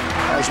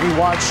 As we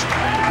watch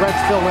Brett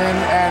fill in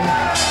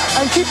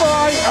and keep our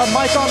eye,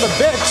 Mike, on the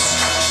VIX,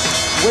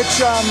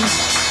 which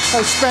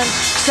has spent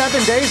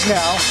 7 days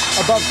now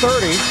above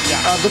 30.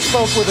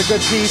 Bespoke with a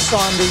good piece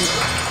on the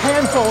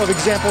handful of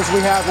examples we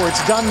have where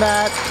it's done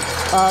that.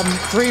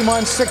 3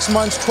 months, 6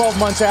 months, 12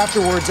 months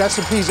afterwards,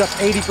 S&P's up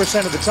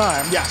 80% of the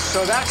time. Yes,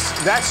 so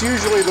that's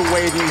usually the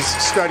way these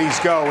studies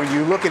go. When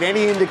you look at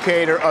any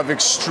indicator of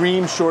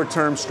extreme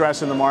short-term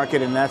stress in the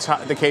market, and that's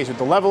the case with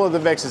the level of the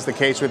VIX, is the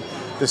case with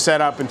the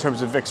setup in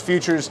terms of VIX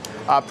futures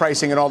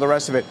pricing and all the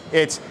rest of it.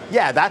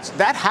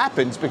 That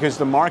happens because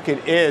the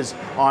market is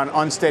on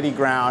unsteady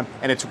ground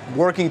and it's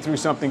working through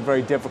something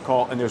very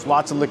difficult, and there's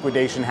lots of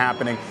liquidation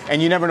happening,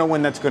 and you never know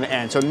when that's going to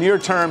end. So near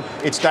term,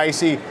 it's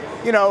dicey.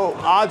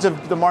 Odds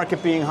of the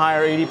market being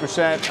higher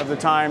 80% of the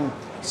time,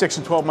 6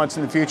 and 12 months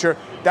in the future,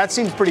 that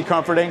seems pretty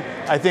comforting.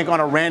 I think on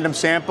a random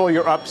sample,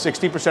 you're up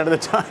 60% of the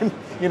time,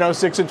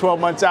 6 and 12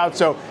 months out.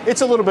 So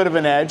it's a little bit of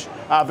an edge,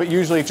 but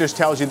usually it just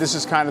tells you this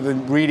is kind of the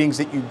readings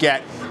that you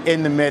get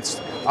in the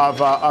midst of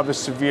a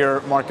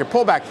severe market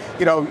pullback.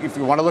 If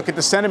you want to look at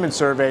the sentiment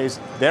surveys,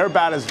 they're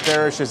about as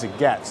bearish as it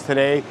gets.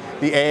 Today,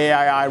 the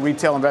AAII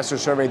Retail Investor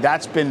Survey,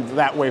 that's been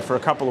that way for a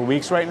couple of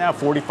weeks right now.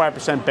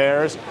 45%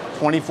 bears,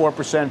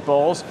 24%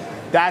 bulls.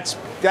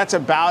 That's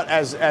about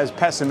as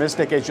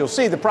pessimistic as you'll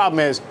see. The problem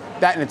is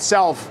that in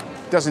itself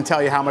doesn't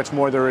tell you how much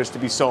more there is to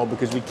be sold,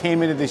 because we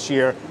came into this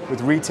year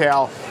with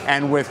retail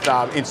and with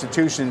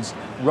institutions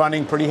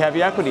running pretty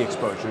heavy equity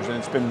exposures, and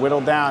it's been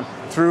whittled down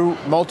through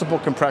multiple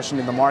compression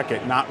in the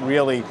market, not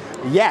really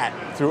yet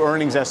through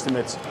earnings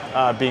estimates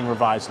being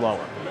revised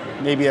lower.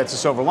 Maybe that's a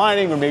silver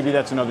lining, or maybe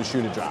that's another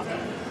shoe to drop.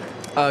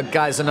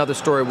 Guys, another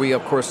story we,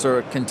 of course,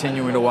 are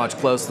continuing to watch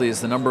closely is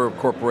the number of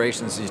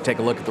corporations. As you take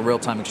a look at the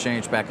Real-Time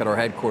Exchange back at our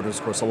headquarters,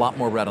 of course, a lot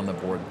more red on the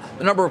board.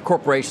 The number of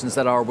corporations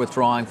that are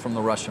withdrawing from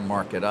the Russian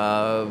market.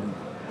 Going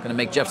to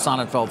make Jeff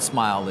Sonnenfeld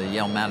smile, the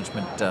Yale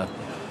management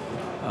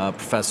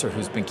professor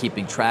who's been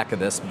keeping track of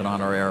this, been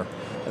on our air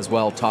as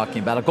well,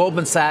 talking about it.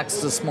 Goldman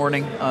Sachs this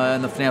morning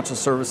in the financial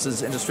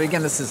services industry.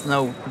 Again, this is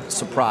no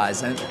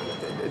surprise. And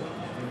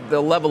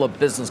the level of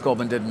business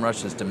Goldman did in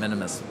Russia is de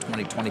minimis,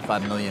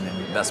 25 million in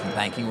investment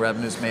banking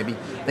revenues, maybe.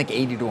 I think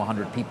 80 to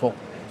 100 people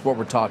is what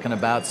we're talking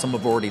about. Some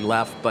have already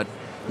left, but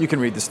you can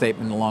read the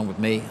statement along with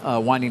me.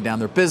 Winding down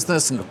their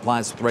business in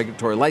compliance with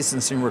regulatory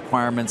licensing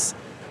requirements,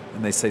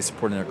 and they say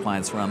supporting their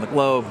clients around the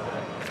globe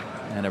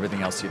and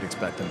everything else you'd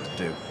expect them to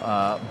do.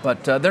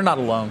 But they're not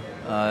alone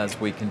as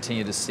we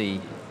continue to see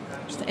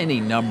just any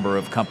number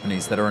of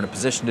companies that are in a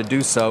position to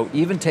do so,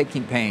 even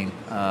taking pain,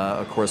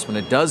 of course, when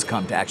it does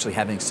come to actually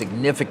having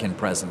significant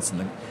presence in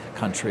the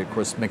country. Of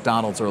course,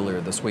 McDonald's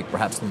earlier this week,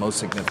 perhaps the most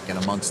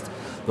significant amongst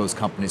those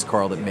companies,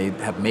 Carl, that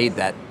have made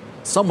that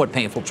somewhat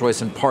painful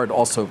choice, in part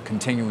also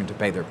continuing to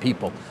pay their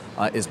people,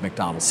 is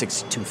McDonald's,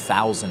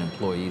 62,000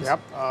 employees.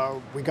 Yep.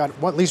 We got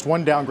at least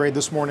one downgrade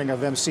this morning of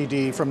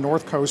MCD from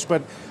North Coast.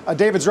 But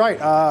David's right.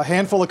 A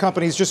handful of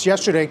companies just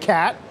yesterday,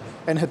 Cat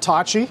and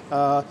Hitachi,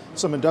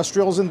 some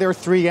industrials in there,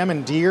 3M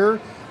and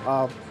Deere.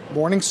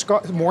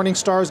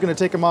 Morningstar is going to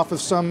take them off of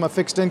some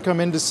fixed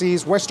income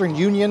indices. Western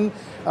Union,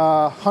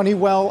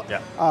 Honeywell,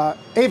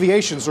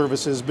 aviation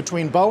services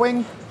between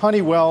Boeing,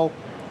 Honeywell,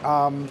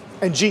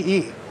 and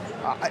GE.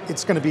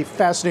 It's going to be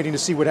fascinating to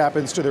see what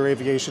happens to their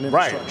aviation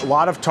infrastructure. Right. A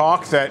lot of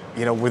talk that,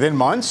 within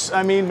months,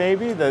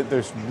 maybe, that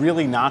there's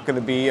really not going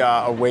to be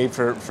a way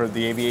for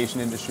the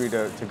aviation industry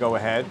to go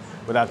ahead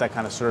without that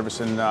kind of service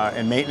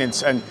and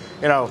maintenance. And,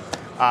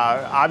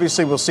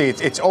 obviously we'll see.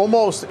 It's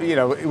almost,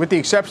 with the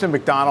exception of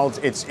McDonald's,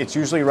 it's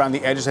usually around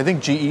the edges. I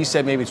think GE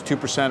said maybe it's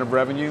 2% of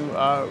revenue,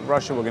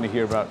 Russia. We're going to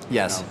hear about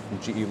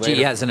from GE later.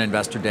 GE has an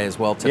investor day as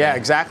well today. Yeah,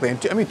 exactly. And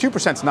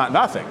 2% is not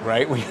nothing,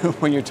 right?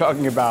 When you're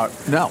talking about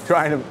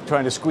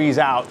trying to squeeze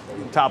out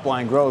top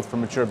line growth for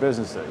mature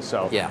businesses.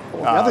 So the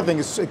other thing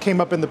is, it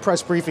came up in the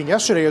press briefing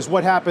yesterday, is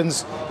what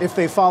happens if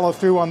they follow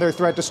through on their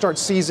threat to start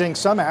seizing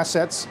some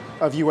assets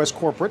of U.S.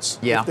 corporates.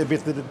 Yeah.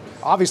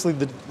 Obviously,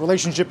 the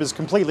relationship is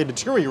completely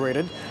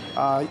deteriorated.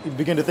 You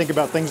begin to think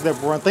about things that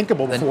were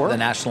unthinkable before. The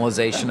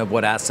nationalization of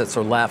what assets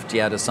are left,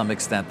 to some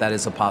extent, that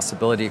is a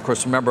possibility. Of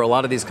course, remember, a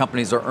lot of these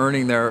companies are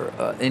earning their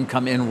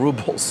income in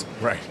rubles,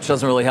 right? Which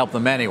doesn't really help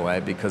them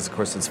anyway, because, of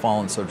course, it's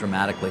fallen so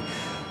dramatically.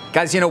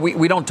 Guys,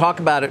 we don't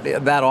talk about it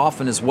that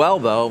often as well,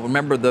 though.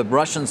 Remember, the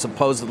Russians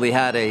supposedly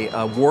had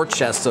a war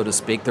chest, so to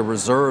speak, the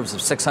reserves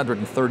of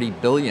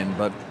 $630 billion.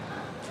 But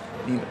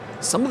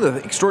some of the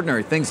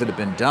extraordinary things that have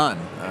been done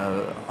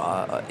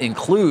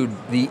include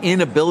the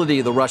inability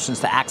of the Russians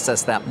to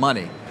access that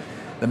money.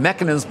 The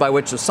mechanisms by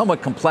which are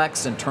somewhat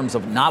complex in terms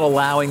of not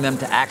allowing them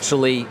to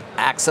actually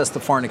access the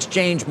foreign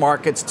exchange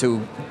markets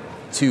to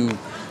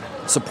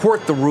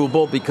support the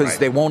ruble because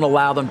they won't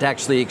allow them to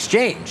actually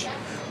exchange.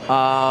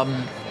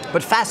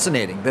 But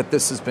fascinating that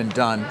this has been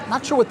done.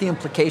 Not sure what the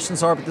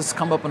implications are, but this has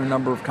come up in a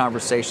number of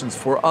conversations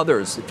for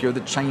others. If you're the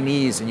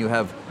Chinese and you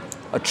have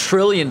 $1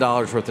 trillion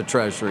worth of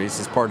treasuries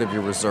as part of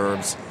your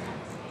reserves,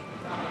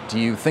 do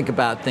you think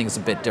about things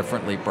a bit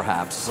differently,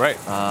 perhaps,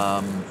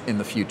 in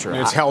the future?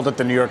 It's held at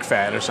the New York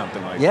Fed or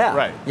something like that.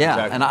 Right. Yeah,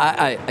 exactly. And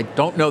I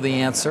don't know the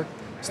answer.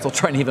 Still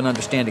trying to even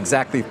understand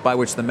exactly by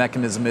which the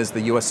mechanism is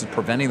the U.S. is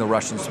preventing the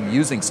Russians from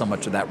using so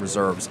much of that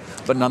reserves.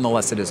 But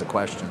nonetheless, it is a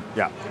question.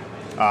 Yeah.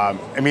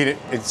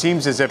 It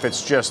seems as if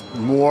it's just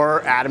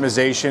more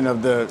atomization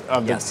of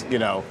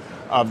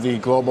the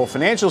global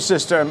financial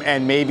system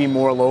and maybe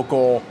more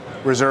local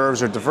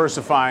reserves or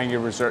diversifying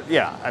your reserve.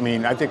 Yeah,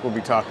 I think we'll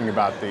be talking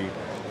about the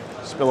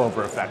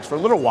spillover effects for a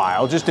little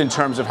while, just in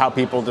terms of how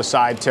people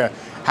decide to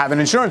have an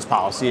insurance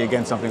policy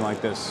against something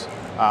like this,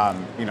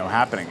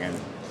 happening. And,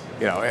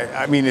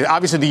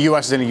 obviously the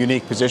U.S. is in a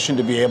unique position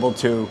to be able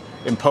to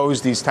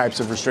impose these types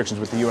of restrictions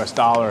with the U.S.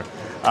 dollar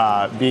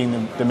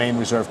being the main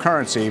reserve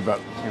currency, but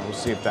we'll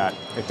see if that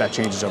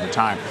changes over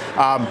time.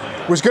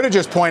 Was going to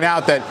just point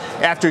out that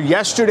after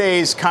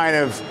yesterday's kind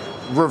of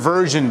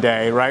reversion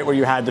day, right, where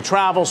you had the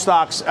travel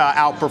stocks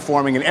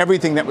outperforming and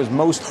everything that was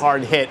most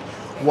hard hit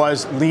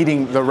was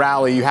leading the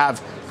rally, you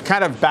have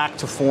kind of back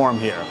to form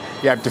here.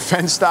 You have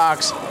defense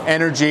stocks,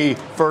 energy,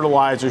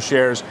 fertilizer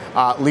shares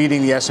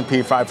leading the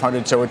S&P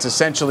 500. So it's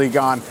essentially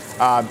gone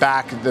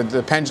back.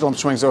 The pendulum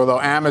swings,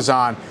 although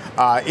Amazon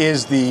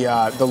is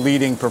the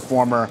leading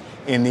performer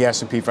in the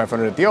S&P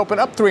 500 at the open,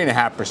 up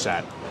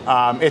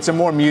 3.5%. It's a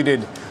more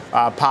muted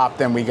pop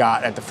than we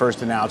got at the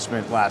first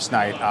announcement last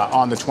night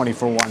on the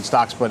 20-for-1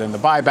 stock split and the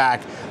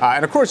buyback.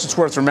 And of course, it's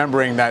worth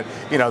remembering that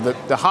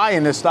the high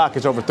in this stock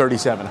is over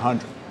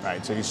 3,700.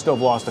 Right, so you still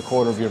have lost a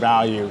quarter of your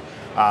value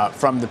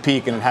from the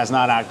peak, and it has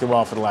not acted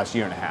well for the last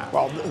year and a half.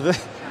 Well,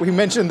 we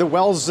mentioned the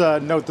Wells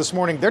note this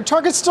morning. Their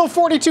target's still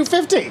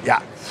 42.50.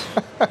 Yeah.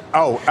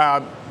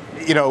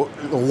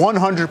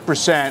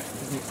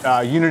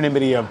 100%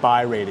 unanimity of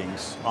buy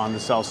ratings on the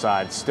sell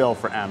side still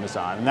for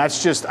Amazon, and I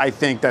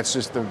think that's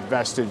just the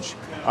vestige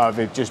of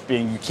it just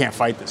being you can't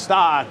fight the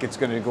stock. It's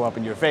going to go up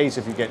in your face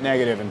if you get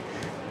negative, and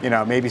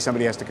maybe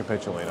somebody has to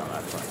capitulate on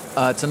that front.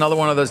 It's another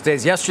one of those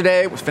days.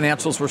 Yesterday,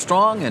 financials were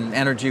strong and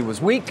energy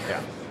was weak.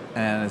 Yeah.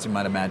 And as you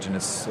might imagine,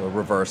 it's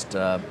reversed.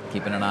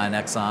 Keeping an eye on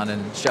Exxon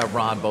and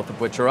Chevron, both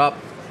of which are up.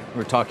 We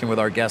were talking with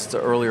our guests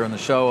earlier in the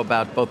show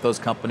about both those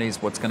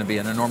companies, what's going to be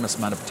an enormous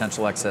amount of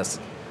potential excess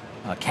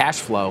cash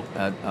flow,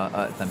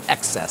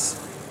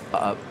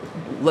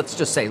 let's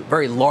just say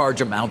very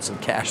large amounts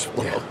of cash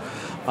flow,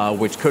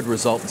 which could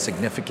result in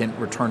significant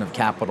return of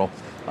capital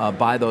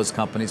by those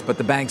companies. But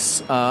the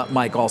banks,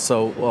 Mike,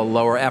 also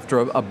lower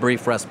after a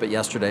brief respite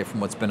yesterday from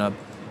what's been a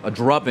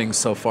drubbing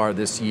so far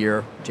this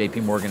year.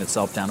 JP Morgan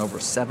itself down over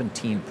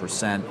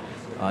 17%,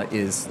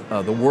 is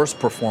the worst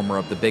performer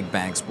of the big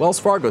banks. Wells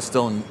Fargo is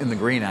still in the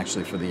green,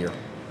 actually, for the year.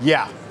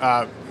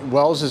 Yeah,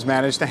 Wells has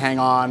managed to hang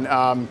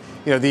on.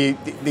 The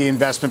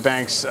investment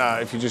banks,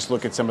 if you just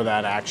look at some of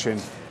that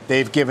action,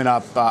 they've given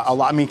up a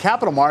lot.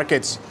 Capital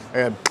markets,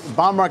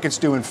 bond markets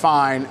doing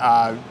fine,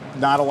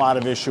 not a lot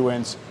of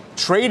issuance.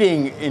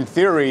 Trading, in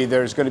theory,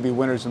 there's going to be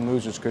winners and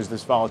losers because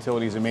this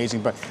volatility is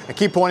amazing. But I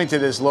keep pointing to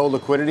this low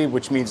liquidity,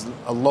 which means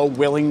a low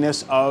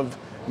willingness of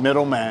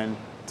middlemen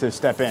to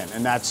step in.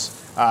 And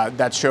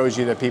that shows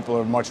you that people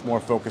are much more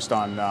focused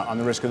on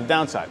the risk of the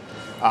downside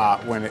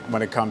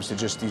when it comes to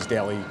just these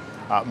daily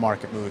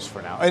market moves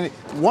for now. And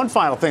one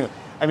final thing,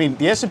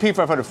 the S&P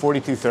 500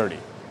 4230.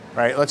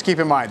 Right. Let's keep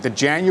in mind the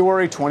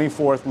January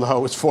 24th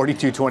low is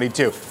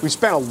 42.22. We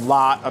spent a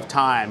lot of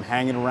time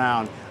hanging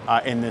around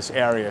in this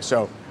area.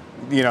 So,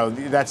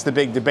 that's the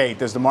big debate.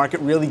 Does the market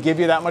really give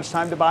you that much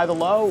time to buy the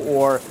low?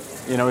 Or,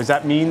 does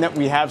that mean that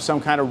we have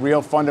some kind of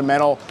real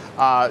fundamental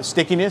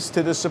stickiness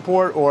to the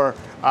support? Or,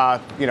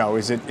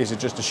 is it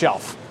just a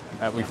shelf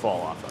that we fall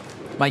off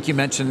of? Mike, you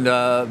mentioned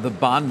the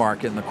bond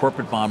market and the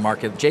corporate bond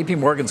market. JP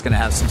Morgan's going to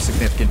have some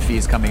significant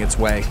fees coming its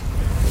way.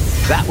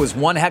 That was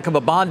one heck of a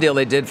bond deal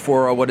they did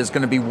for what is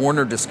going to be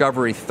Warner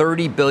Discovery,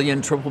 $30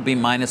 billion, BBB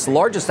minus, the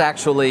largest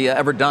actually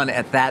ever done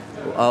at that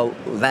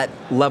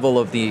level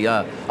of the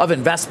of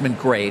investment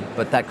grade,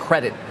 but that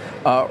credit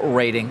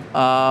rating,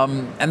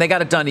 and they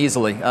got it done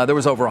easily. There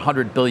was over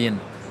 $100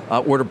 billion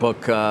order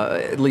book,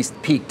 at least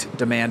peaked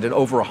demand at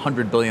over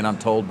 $100 billion, I'm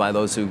told, by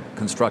those who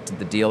constructed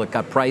the deal. It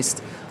got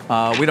priced.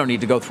 We don't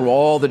need to go through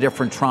all the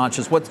different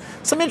tranches.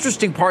 Some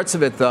interesting parts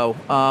of it, though,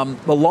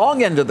 the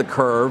long end of the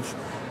curve.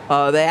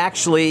 they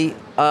actually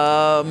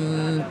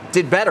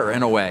did better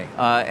in a way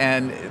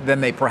and than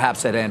they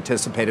perhaps had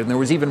anticipated. And there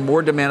was even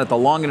more demand at the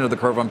long end of the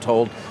curve, I'm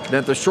told, than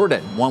at the short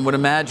end. One would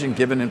imagine,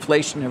 given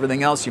inflation and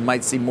everything else, you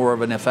might see more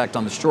of an effect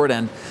on the short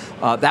end.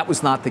 That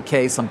was not the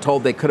case. I'm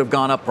told they could have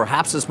gone up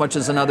perhaps as much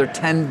as another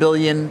 $10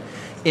 billion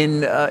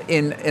in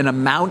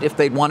amount if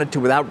they'd wanted to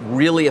without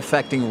really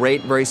affecting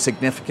rate very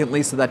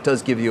significantly. So that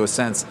does give you a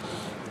sense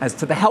as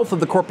to the health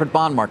of the corporate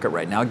bond market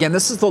right now. Again,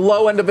 this is the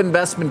low end of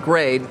investment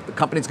grade. The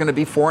company's going to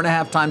be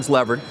 4.5 times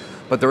levered,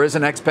 but there is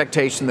an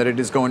expectation that it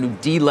is going to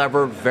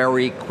de-lever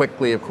very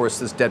quickly. Of course,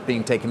 this debt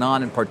being taken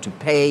on in part to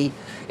pay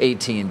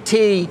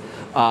AT&T.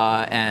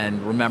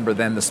 And remember,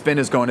 then the spin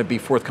is going to be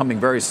forthcoming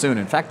very soon.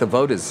 In fact, the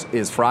vote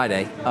is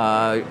Friday,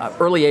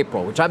 early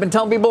April, which I've been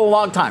telling people a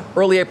long time.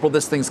 Early April,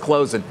 this thing's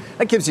closing.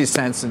 That gives you a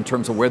sense in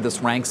terms of where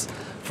this ranks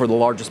for the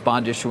largest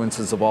bond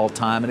issuances of all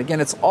time. And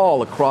again, it's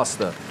all across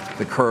the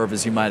curve,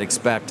 as you might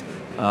expect,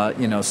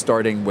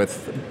 starting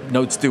with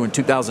notes due in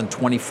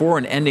 2024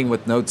 and ending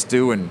with notes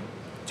due in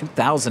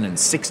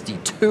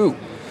 2062,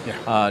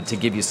 to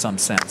give you some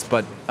sense.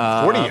 But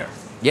 40-year.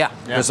 Yeah,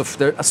 there's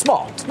a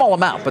small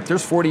amount, but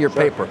there's 40-year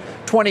paper.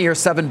 20-year,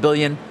 $7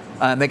 billion,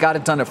 and they got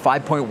it done at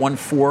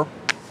 5.14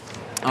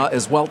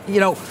 as well.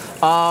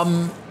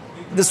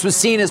 This was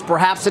seen as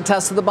perhaps a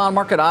test of the bond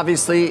market.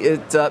 Obviously,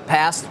 it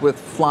passed with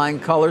flying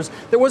colors.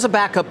 There was a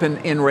backup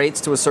in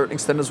rates to a certain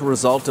extent as a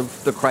result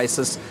of the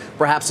crisis,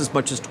 perhaps as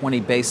much as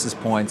 20 basis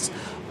points.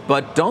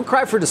 But don't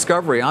cry for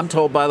discovery. I'm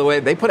told, by the way,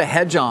 they put a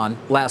hedge on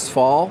last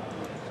fall.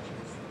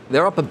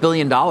 They're up $1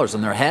 billion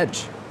on their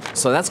hedge.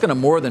 So that's going to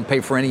more than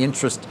pay for any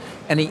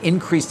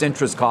increased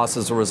interest costs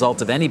as a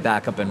result of any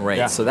backup in rates.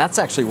 Yeah. So that's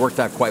actually worked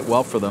out quite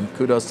well for them.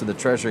 Kudos to the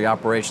Treasury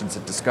operations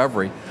at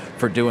Discovery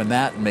for doing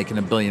that and making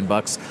 $1 billion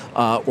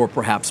or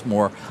perhaps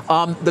more.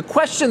 The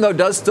question, though,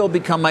 does still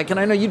become, Mike, and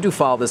I know you do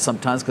follow this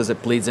sometimes because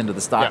it bleeds into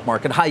the stock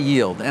market, high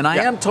yield. And I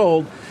am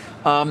told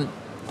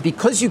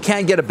because you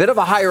can get a bit of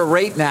a higher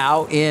rate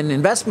now in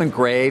investment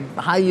grade,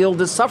 high yield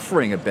is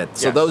suffering a bit.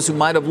 So those who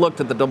might have looked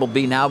at the double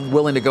B now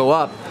willing to go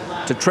up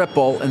to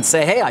triple and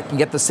say, hey, I can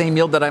get the same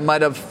yield that I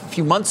might have a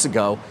few months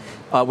ago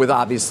with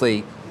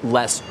obviously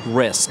less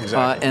risk.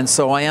 Exactly. And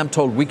so I am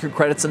told weaker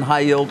credits in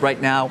high yield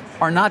right now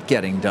are not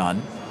getting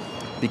done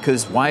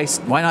because why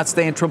not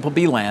stay in triple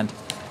B land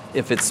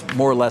if it's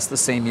more or less the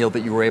same yield that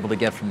you were able to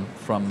get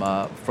from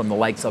the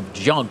likes of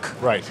junk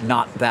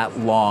not that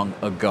long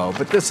ago.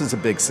 But this is a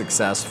big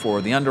success for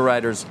the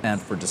underwriters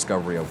and for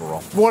Discovery overall.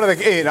 One of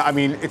the,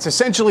 it's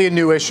essentially a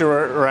new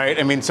issuer, right?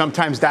 I mean,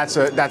 sometimes that's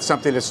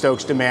something that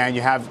stokes demand.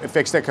 You have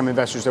fixed income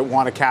investors that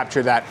want to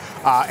capture that,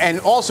 and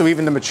also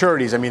even the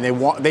maturities. I mean,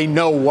 they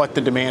know what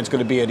the demand's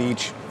going to be at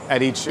each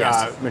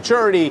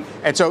maturity,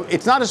 and so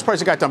it's not a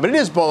surprise it got done, but it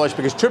is bullish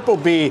because triple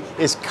B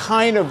is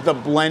kind of the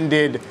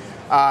blended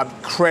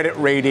credit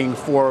rating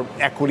for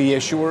equity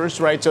issuers,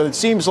 right? So it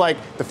seems like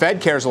the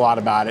Fed cares a lot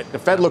about it. The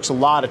Fed looks a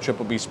lot at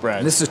triple B spread.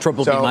 And this is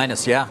triple B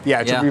minus,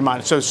 triple B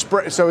minus.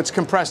 So it's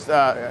compressed,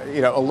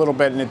 a little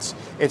bit, and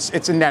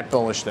it's a net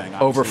bullish thing.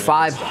 Over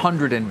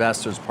 500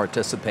 investors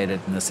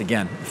participated in this.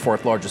 Again,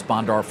 fourth largest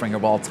bond offering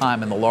of all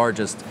time, and the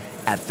largest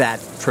at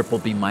that triple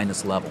B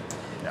minus level.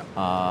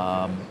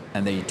 Yeah.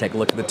 And then you take a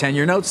look at the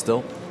 10-year note,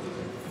 still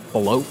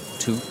below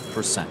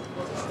 2%.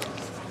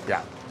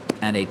 Yeah.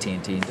 And AT&T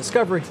and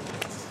Discovery.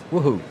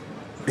 Woohoo.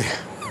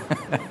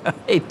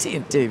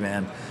 AT&T,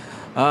 man.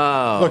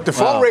 Oh, look,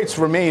 default rates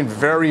remain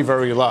very,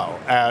 very low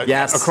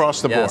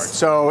across the board.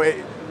 So,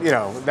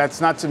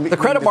 that's not to me. The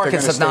credit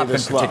markets have not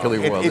been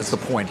particularly low. That's the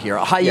point here.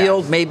 High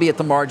yield, maybe at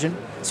the margin,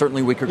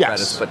 certainly weaker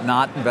credits, but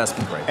not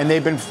investment grade. And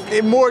they've been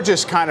more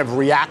just kind of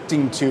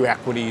reacting to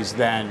equities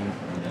than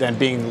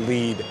being the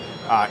lead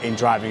in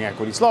driving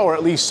equities lower,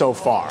 at least so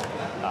far.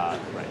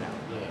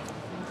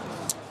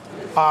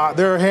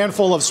 There are a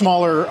handful of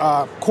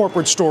smaller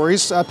corporate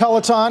stories.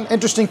 Peloton,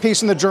 interesting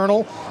piece in the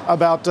Journal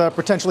about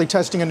potentially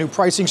testing a new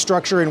pricing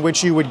structure in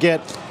which you would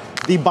get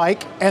the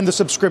bike and the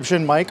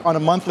subscription, Mike, on a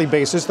monthly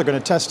basis. They're going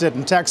to test it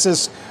in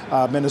Texas,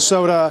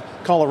 Minnesota,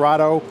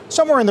 Colorado,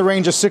 somewhere in the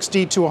range of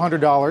 $60 to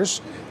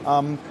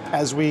 $100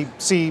 as we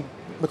see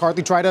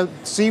McCarthy try to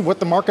see what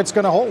the market's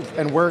going to hold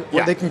and where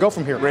they can go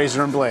from here.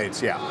 Razor and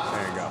blades, there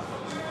you go.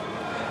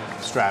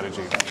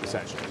 Strategy,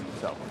 essentially.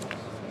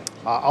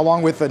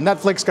 Along with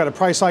Netflix, got a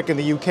price hike in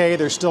the UK.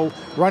 There's still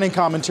running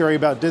commentary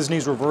about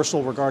Disney's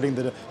reversal regarding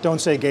the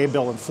Don't Say Gay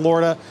bill in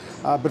Florida.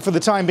 But for the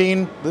time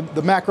being,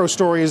 the macro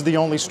story is the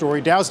only story.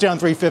 Dow's down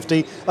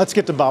 350. Let's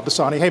get to Bob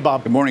Pisani. Hey,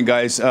 Bob. Good morning,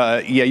 guys.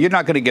 You're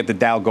not going to get the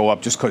Dow go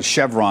up just because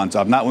Chevron's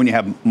up. Not when you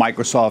have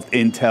Microsoft,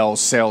 Intel,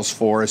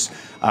 Salesforce,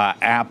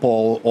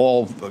 Apple,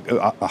 all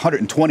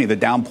 120 of the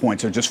down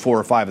points are just 4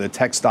 or 5 of the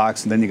tech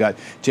stocks. And then you got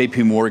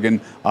JP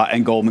Morgan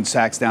and Goldman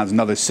Sachs down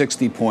another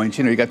 60 points.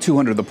 You got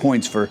 200 of the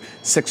points for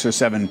 6 or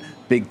 7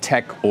 big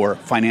tech or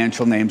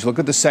financial names. Look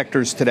at the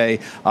sectors today.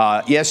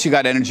 Yes, you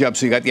got energy up,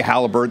 so you got the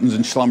Halliburtons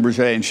and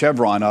Schlumberger and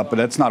Chevron up, but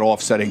that's not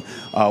offsetting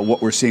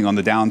what we're seeing on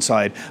the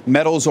downside.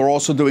 Metals are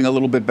also doing a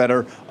little bit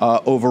better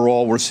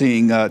overall. We're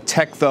seeing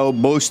tech, though.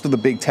 Most of the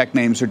big tech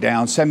names are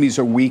down. Semis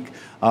are weak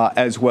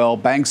as well.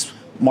 Banks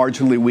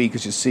marginally weak,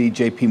 as you see,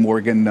 J.P.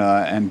 Morgan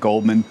and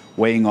Goldman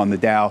weighing on the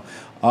Dow.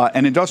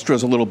 And industrial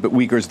is a little bit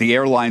weaker as the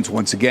airlines,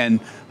 once again,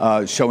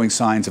 showing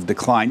signs of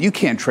decline. You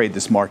can't trade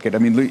this market. I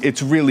mean,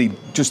 it's really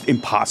just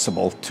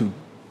impossible to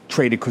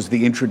trade it because of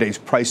the intraday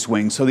price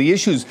swings. So the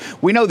issues,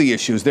 we know the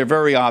issues. They're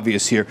very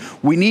obvious here.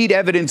 We need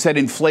evidence that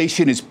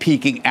inflation is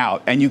peaking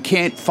out, and you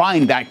can't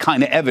find that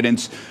kind of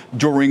evidence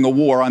during a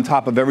war on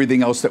top of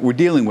everything else that we're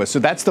dealing with. So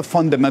that's the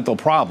fundamental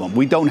problem.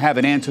 We don't have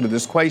an answer to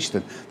this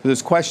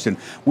question.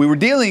 We were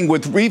dealing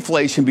with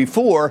reflation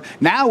before.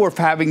 Now we're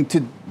having to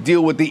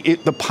deal with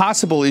the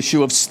possible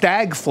issue of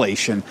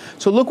stagflation.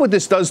 So look what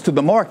this does to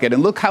the market,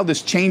 and look how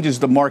this changes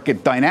the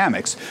market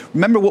dynamics.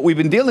 Remember what we've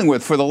been dealing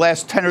with for the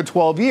last 10 or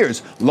 12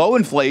 years. Low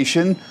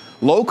inflation,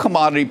 low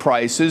commodity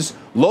prices,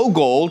 low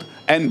gold,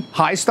 and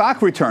high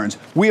stock returns.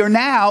 We are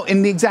now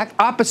in the exact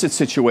opposite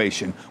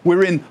situation.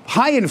 We're in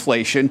high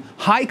inflation,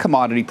 high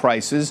commodity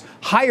prices,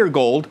 higher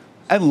gold,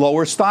 and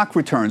lower stock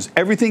returns.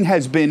 Everything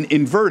has been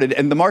inverted,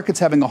 and the market's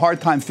having a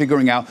hard time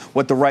figuring out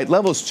what the right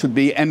levels should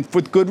be, and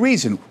for good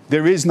reason.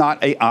 There is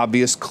not an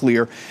obvious,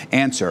 clear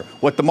answer.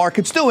 What the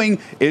market's doing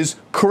is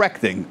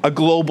correcting. A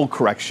global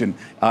correction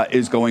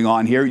is going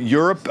on here.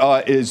 Europe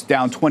is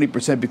down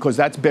 20% because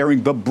that's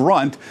bearing the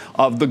brunt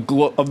of the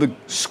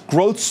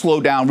growth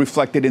slowdown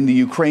reflected in the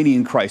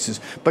Ukrainian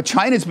crisis. But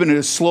China's been in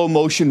a slow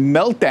motion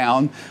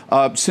meltdown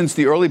since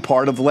the early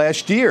part of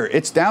last year.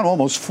 It's down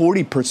almost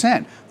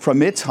 40%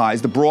 from its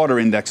highs, the broader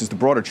indexes, the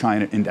broader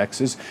China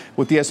indexes,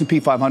 with the S&P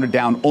 500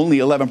 down only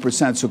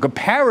 11%. So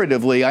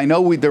comparatively, I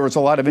know there was a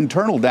lot of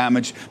internal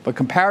damage, but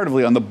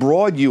comparatively on the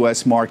broad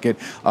U.S. market,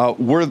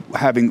 we're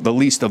having the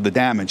least of the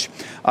damage.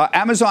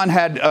 Amazon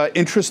had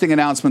interesting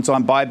announcements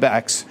on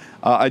buybacks.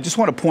 I just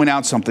want to point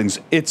out something.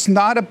 It's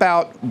not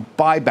about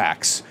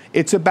buybacks.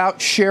 It's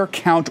about share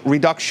count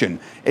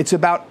reduction. It's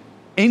about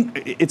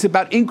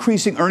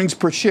increasing earnings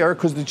per share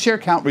because the share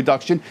count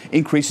reduction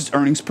increases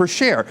earnings per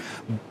share.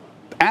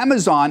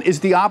 Amazon is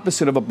the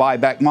opposite of a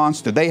buyback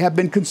monster. They have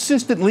been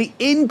consistently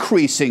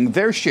increasing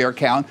their share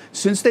count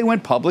since they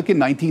went public in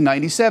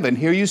 1997.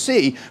 Here you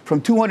see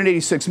from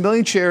 286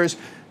 million shares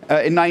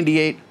in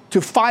 98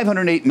 to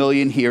 508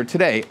 million here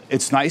today.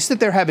 It's nice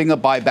that they're having a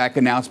buyback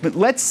announcement.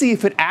 Let's see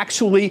if it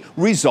actually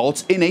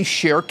results in a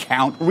share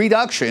count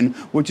reduction,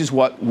 which is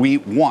what we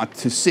want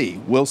to see.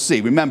 We'll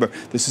see. Remember,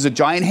 this is a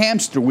giant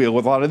hamster wheel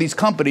with a lot of these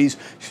companies,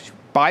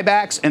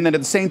 buybacks, and then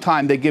at the same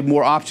time, they give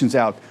more options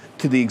out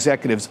to the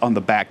executives on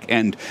the back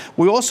end.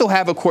 We also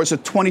have, of course, a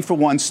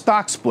 20-for-1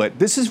 stock split.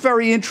 This is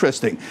very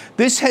interesting.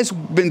 This has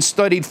been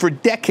studied for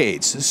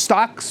decades.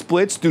 Stock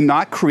splits do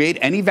not create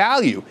any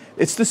value.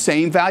 It's the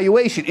same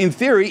valuation. In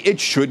theory, it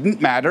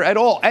shouldn't matter at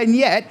all. And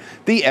yet,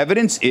 the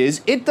evidence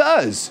is it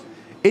does.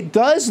 It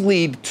does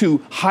lead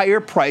to higher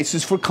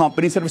prices for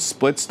companies that have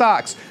split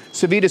stocks.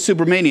 Savita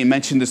Subramanian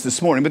mentioned this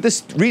morning, but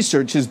this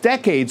research is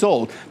decades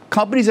old.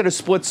 Companies that have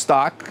split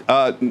stock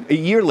a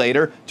year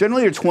later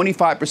generally are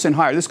 25%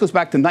 higher. This goes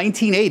back to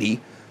 1980.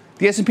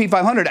 The S&P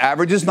 500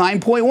 average is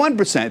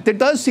 9.1%. There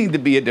does seem to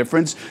be a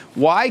difference.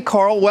 Why,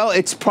 Carl? Well,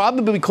 it's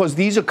probably because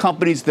these are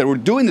companies that were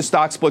doing the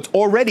stock splits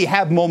already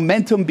have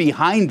momentum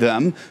behind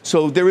them.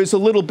 So there is a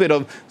little bit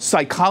of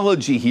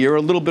psychology here, a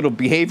little bit of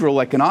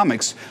behavioral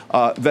economics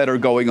that are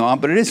going on.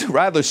 But it is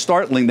rather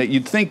startling that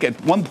you'd think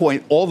at one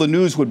point all the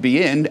news would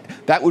be in.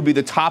 That would be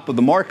the top of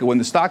the market when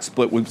the stock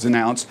split was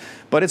announced.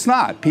 But it's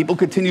not. People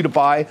continue to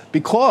buy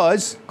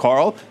because,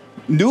 Carl,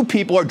 new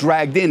people are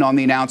dragged in on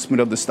the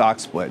announcement of the stock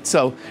split.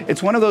 So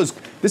it's one of those,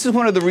 this is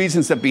one of the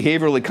reasons that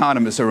behavioral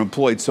economists are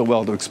employed so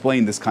well to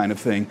explain this kind of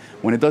thing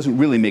when it doesn't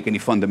really make any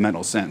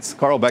fundamental sense.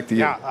 Carl, back to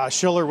you. Yeah,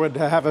 Schiller would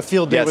have a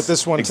field day with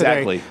this one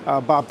exactly.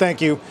 today. Bob,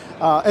 thank you.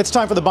 It's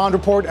time for the bond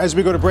report. As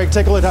we go to break,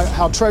 take a look at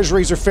how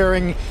treasuries are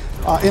faring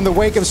in the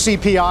wake of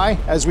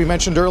CPI, as we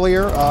mentioned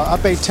earlier, up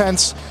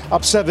 0.8,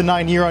 up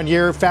 7.9 year on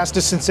year,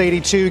 fastest since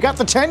 82. You got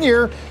the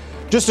 10-year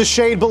just a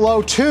shade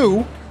below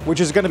 2. Which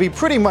is going to be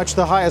pretty much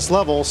the highest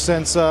level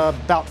since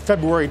about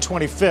February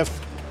 25th.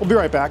 We'll be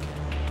right back.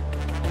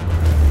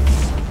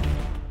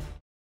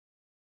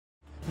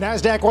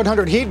 NASDAQ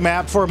 100 heat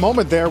map. For a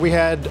moment there, we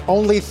had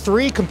only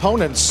 3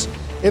 components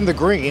in the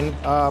green.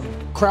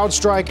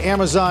 CrowdStrike,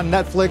 Amazon,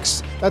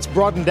 Netflix. That's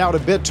broadened out a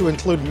bit to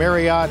include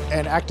Marriott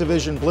and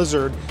Activision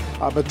Blizzard.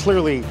 But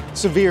clearly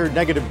severe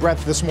negative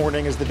breadth this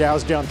morning as the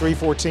Dow's down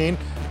 314.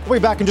 We'll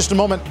be back in just a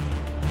moment.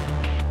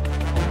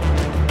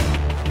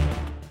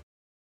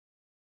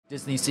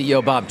 Disney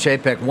CEO Bob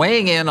Chapek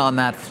weighing in on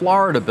that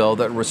Florida bill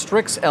that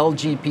restricts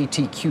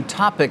LGBTQ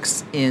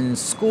topics in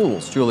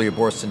schools. Julia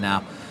Boorstin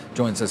now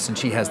joins us, and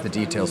she has the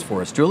details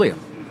for us. Julia.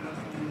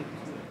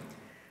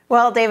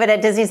 Well, David,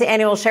 at Disney's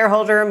annual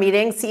shareholder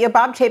meeting, CEO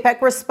Bob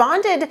Chapek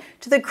responded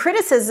to the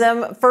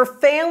criticism for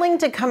failing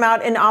to come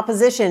out in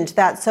opposition to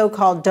that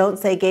so-called Don't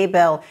Say Gay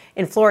bill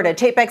in Florida.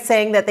 Chapek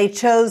saying that they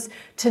chose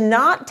to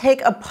not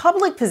take a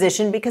public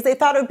position because they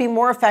thought it would be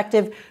more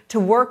effective to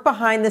work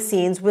behind the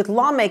scenes with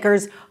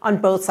lawmakers on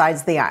both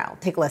sides of the aisle.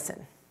 Take a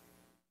listen.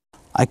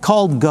 I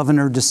called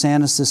Governor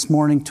DeSantis this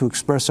morning to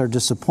express our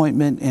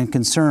disappointment and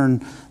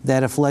concern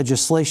that if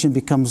legislation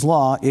becomes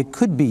law, it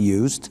could be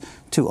used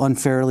to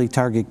unfairly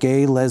target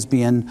gay,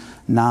 lesbian,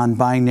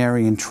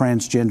 non-binary, and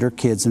transgender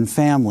kids and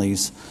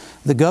families.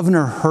 The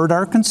governor heard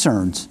our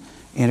concerns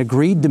and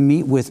agreed to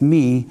meet with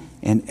me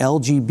and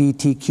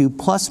LGBTQ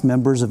plus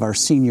members of our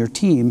senior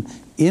team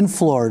in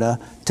Florida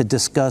to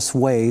discuss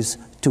ways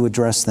to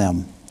address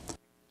them.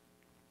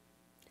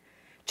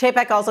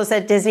 Chapek also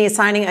said Disney is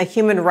signing a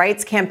human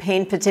rights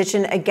campaign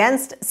petition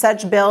against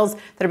such bills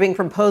that are being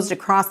proposed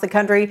across the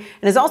country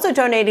and is also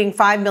donating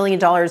 $5 million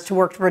to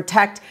work to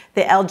protect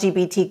the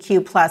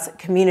LGBTQ plus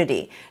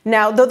community.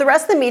 Now, though the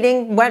rest of the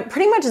meeting went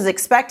pretty much as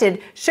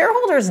expected,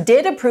 shareholders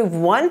did approve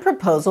one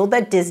proposal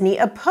that Disney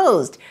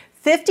opposed.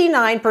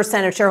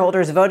 59% of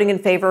shareholders voting in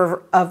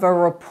favor of a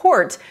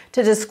report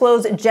to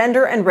disclose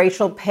gender and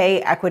racial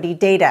pay equity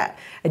data.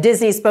 A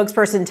Disney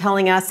spokesperson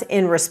telling us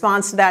in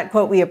response to that,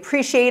 quote, "We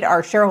appreciate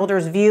our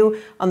shareholders' view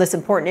on this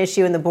important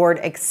issue and the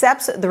board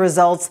accepts the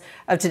results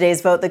of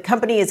today's vote. The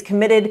company is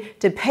committed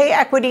to pay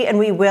equity and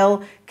we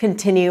will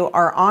continue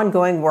our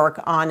ongoing work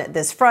on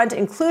this front,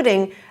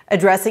 including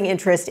addressing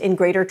interest in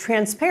greater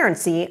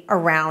transparency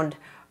around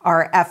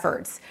our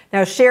efforts."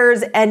 Now,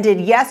 shares ended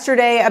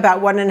yesterday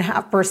about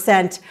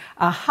 1.5%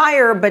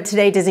 higher, but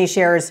today Disney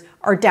shares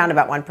are down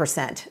about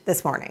 1%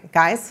 this morning.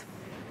 Guys?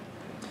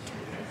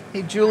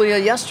 Hey, Julia,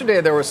 yesterday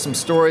there were some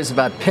stories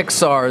about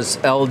Pixar's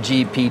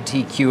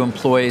LGBTQ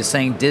employees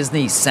saying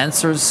Disney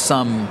censors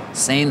some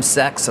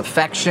same-sex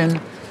affection.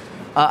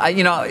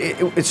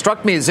 It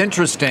struck me as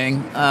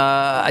interesting.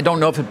 I don't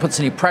know if it puts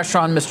any pressure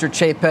on Mr.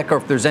 Chapek or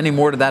if there's any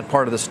more to that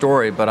part of the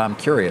story, but I'm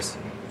curious.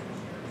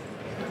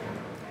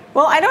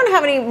 Well, I don't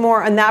have any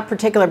more on that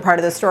particular part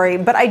of the story,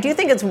 but I do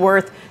think it's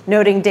worth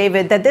noting,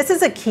 David, that this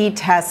is a key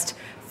test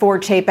for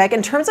Chapek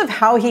in terms of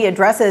how he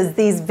addresses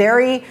these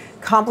very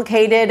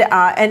complicated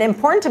and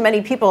important to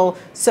many people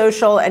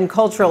social and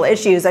cultural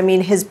issues. I mean,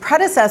 his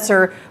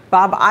predecessor,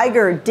 Bob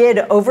Iger,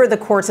 did over the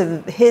course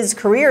of his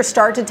career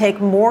start to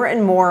take more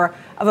and more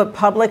of a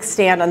public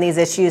stand on these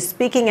issues,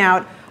 speaking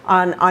out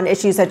on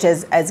issues such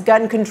as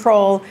gun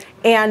control.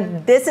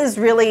 And this is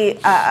really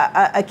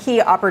a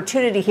key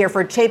opportunity here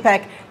for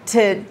Chapek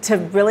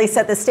to really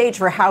set the stage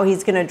for how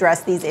he's going to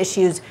address these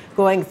issues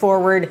going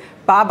forward.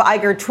 Bob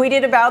Iger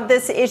tweeted about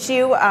this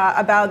issue,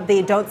 about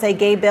the Don't Say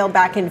Gay bill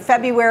back in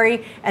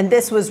February. And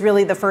this was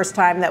really the first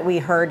time that we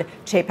heard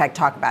Chapek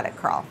talk about it,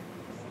 Carl.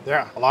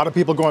 Yeah, a lot of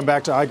people going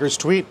back to Iger's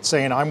tweet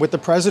saying, I'm with the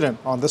president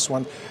on this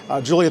one.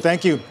 Julia,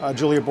 thank you.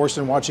 Julia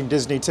Boorstin watching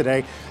Disney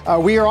today.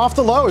 We are off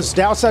the lows.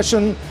 Dow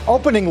session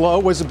opening low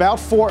was about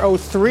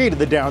 403 to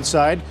the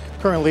downside.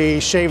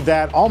 Currently shaved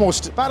that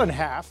almost about in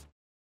half.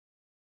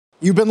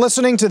 You've been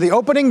listening to The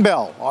Opening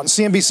Bell on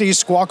CNBC's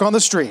Squawk on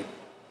the Street.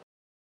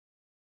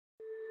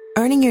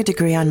 Earning your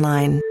degree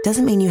online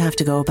doesn't mean you have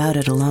to go about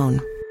it alone.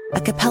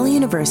 At Capella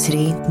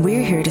University,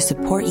 we're here to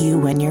support you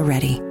when you're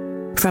ready.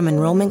 From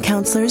enrollment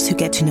counselors who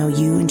get to know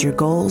you and your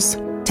goals,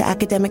 to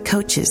academic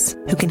coaches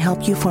who can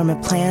help you form a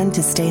plan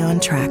to stay on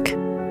track.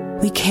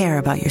 We care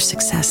about your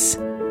success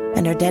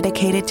and are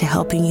dedicated to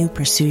helping you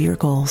pursue your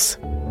goals.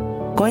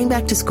 Going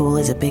back to school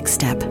is a big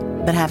step,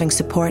 but having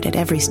support at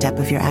every step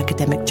of your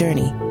academic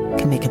journey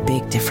can make a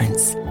big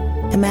difference.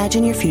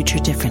 Imagine your future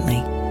differently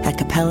at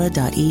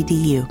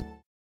capella.edu.